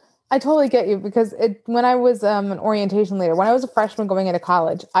 Yeah, I totally get you because when I was an orientation leader, when I was a freshman going into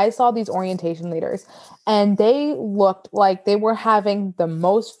college, I saw these orientation leaders and they looked like they were having the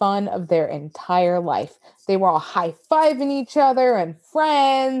most fun of their entire life. They were all high-fiving each other and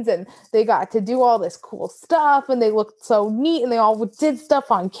friends, and they got to do all this cool stuff, and they looked so neat, and they all did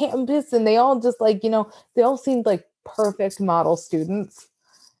stuff on campus, and they all just like, they all seemed like perfect model students.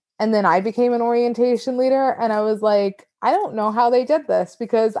 And then I became an orientation leader and I was like, I don't know how they did this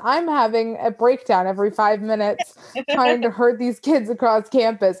because I'm having a breakdown every 5 minutes trying to herd these kids across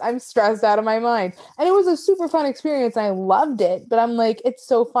campus. I'm stressed out of my mind. And it was a super fun experience. And I loved it. But I'm like, it's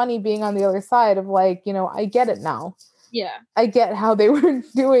so funny being on the other side of like, I get it now. Yeah. I get how they were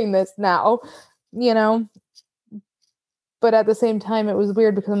doing this now, But at the same time, it was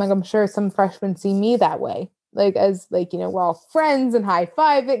weird because I'm sure some freshmen see me that way. Like as like, we're all friends and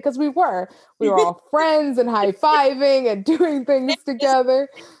high-fiving because we were all friends and high-fiving and doing things together.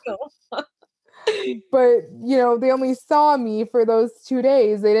 But, they only saw me for those 2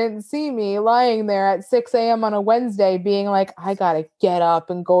 days. They didn't see me lying there at 6 a.m. on a Wednesday being like, I got to get up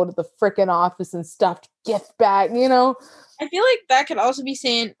and go to the frickin' office and stuff gift bag, I feel like that could also be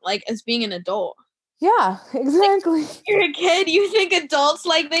seen like as being an adult. Yeah, exactly. Like, you're a kid, you think adults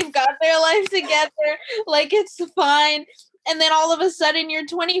like they've got their life together, like it's fine. And then all of a sudden you're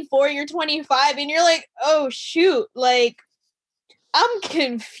 24, you're 25, and you're like, oh shoot, like I'm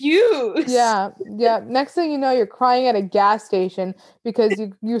confused. Yeah. Next thing you know, you're crying at a gas station because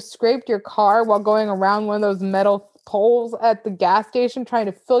you scraped your car while going around one of those metal poles at the gas station trying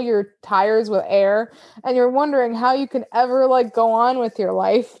to fill your tires with air. And you're wondering how you can ever like go on with your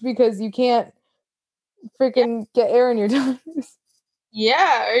life because you can't freaking get air in your tires.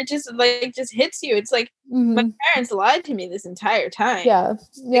 Yeah, or just hits you. It's like my parents lied to me this entire time. Yeah.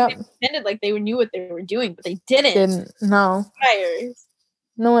 Yeah. They pretended like they knew what they were doing, but they didn't. No. Liars.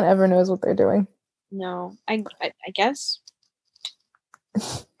 No one ever knows what they're doing. No. I guess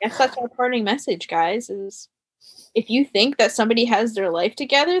that's our parting message, guys, is if you think that somebody has their life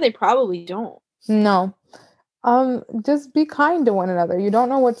together, they probably don't. No. Just be kind to one another. You don't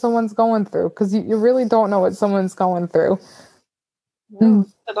know what someone's going through because you really don't know what someone's going through. No,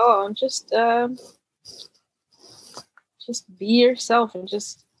 at all. Just be yourself and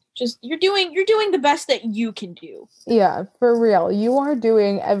just you're doing the best that you can do. Yeah, for real. You are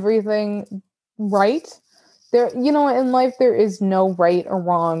doing everything right. There, in life there is no right or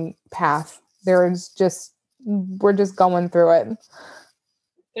wrong path. We're just going through it.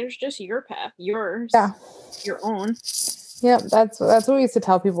 There's just your path, yours. Yeah. Your own. Yeah, that's what we used to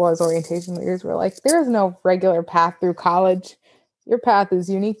tell people as orientation leaders. We're like, there is no regular path through college. Your path is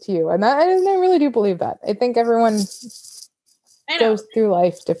unique to you. And I really do believe that. I think everyone goes through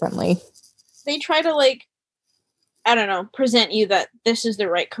life differently. They try to like, I don't know, present you that this is the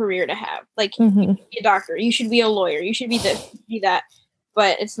right career to have. Like, you should be a doctor, you should be a lawyer, you should be this, you should be that.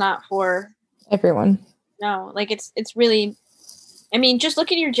 But it's not for everyone. No, like it's really, I mean, just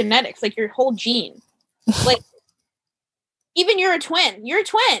look at your genetics, like your whole gene. Like, even you're a twin,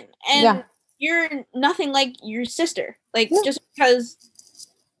 and you're nothing like your sister. Like, just because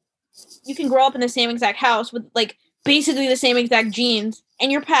you can grow up in the same exact house with like basically the same exact genes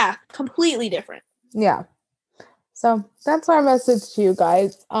and your path completely different. Yeah. So that's our message to you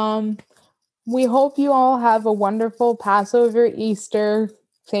guys. We hope you all have a wonderful Passover, Easter,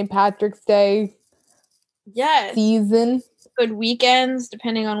 St. Patrick's Day season. Good weekends,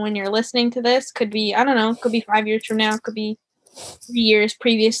 depending on when you're listening to this. Could be, I don't know, could be 5 years from now, could be 3 years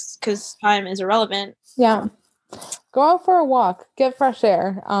previous, because time is irrelevant. Yeah. Go out for a walk. Get fresh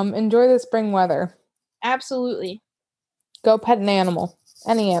air. Enjoy the spring weather. Absolutely. Go pet an animal.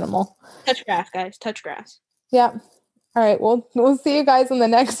 Any animal. Touch grass, guys. Touch grass. Yeah. All right. We'll see you guys in the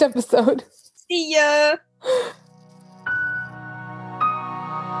next episode. See ya!